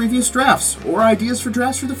any of our previous drafts, or ideas for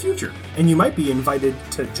drafts for the future. And you might be invited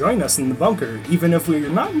to join us in the bunker, even if we're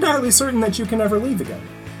not entirely certain that you can ever leave again.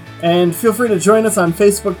 And feel free to join us on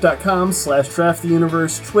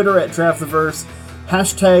Facebook.com/DraftTheUniverse, Twitter at DraftTheVerse,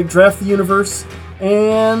 #DraftTheUniverse,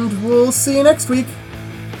 and we'll see you next week.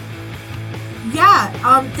 Yeah.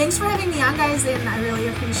 Thanks for having me on, guys, and I really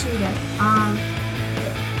appreciate it.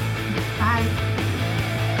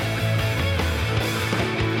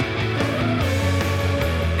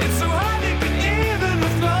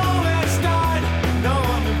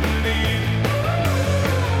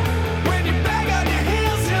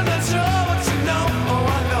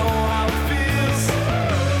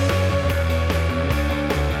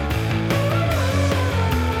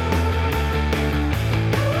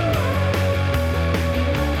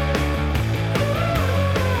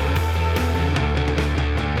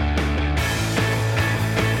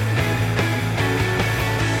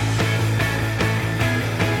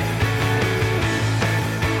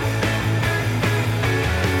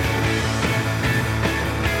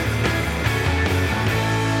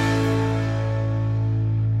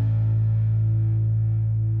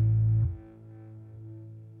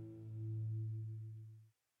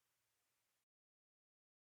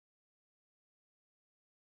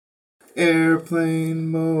 Airplane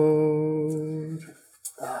mode.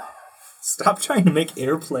 Stop trying to make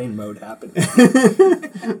airplane mode happen.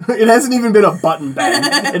 It hasn't even been a button, Ben.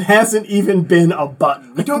 It hasn't even been a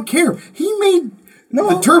button. I don't care. He made the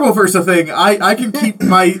Turboverse a thing. I can keep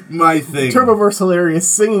my thing. Turboverse hilarious.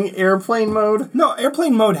 Singing airplane mode. No,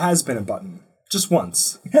 airplane mode has been a button. Just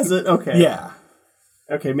once. Has it? Okay. Yeah.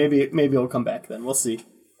 Okay, maybe it'll come back then. We'll see.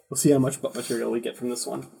 We'll see how much butt material we get from this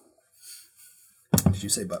one. Did you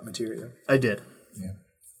say butt material? I did. Yeah.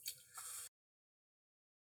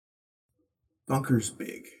 Bunker's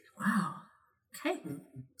big. Wow. Okay.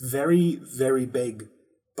 Very, very big.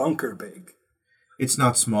 Bunker big. It's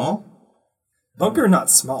not small. Bunker not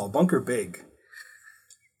small. Bunker big.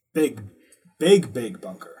 Big, big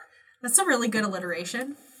bunker. That's a really good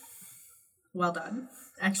alliteration. Well done.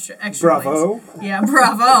 Extra Bravo. points. Yeah,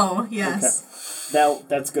 bravo. Yes.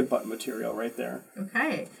 That's good button material right there.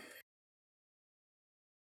 Okay.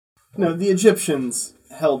 No, the Egyptians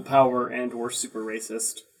held power and were super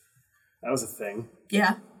racist. That was a thing.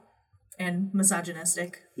 Yeah. And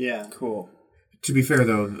misogynistic. Yeah. Cool. To be fair,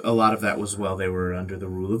 though, a lot of that was while they were under the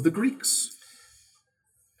rule of the Greeks.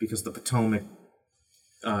 Because the Potomac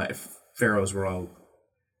pharaohs were all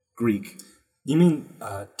Greek. You mean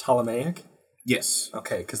Ptolemaic? Yes.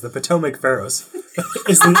 Okay, because the Potomac Pharaohs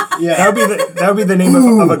is the, Yeah. that would be the name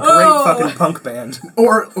of a great fucking punk band.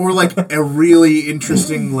 Or like a really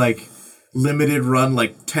interesting like limited run,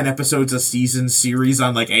 like 10 episodes a season series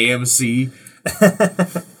on like AMC.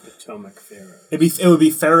 Potomac Pharaoh. It would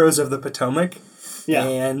be Pharaohs of the Potomac. Yeah.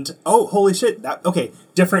 And holy shit!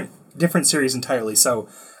 Different series entirely. So,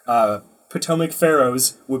 Potomac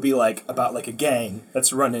Pharaohs would be like about like a gang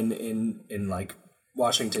that's running in like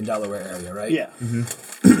Washington, Delaware area, right? Yeah.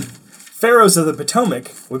 Pharaohs of the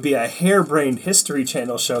Potomac would be a harebrained History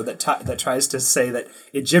Channel show that tries to say that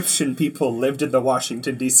Egyptian people lived in the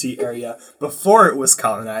Washington, D.C. area before it was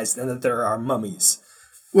colonized and that there are mummies.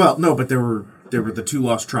 Well, no, but there were the two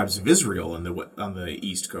lost tribes of Israel on the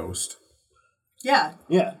East Coast. Yeah.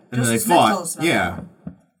 Yeah. And then they Joseph Smith told fought. us about Yeah.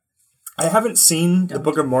 I haven't seen the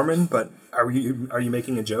Book of Mormon, but are you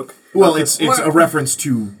making a joke? Well, it's Or- a reference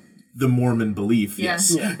to the Mormon belief. Yeah.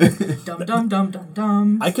 Yes. Yeah. Dum dum dum dum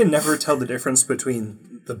dum. I can never tell the difference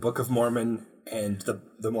between the Book of Mormon and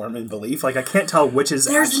the Mormon belief. Like, I can't tell which is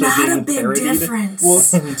There's actually not being a big parodied.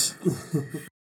 difference. And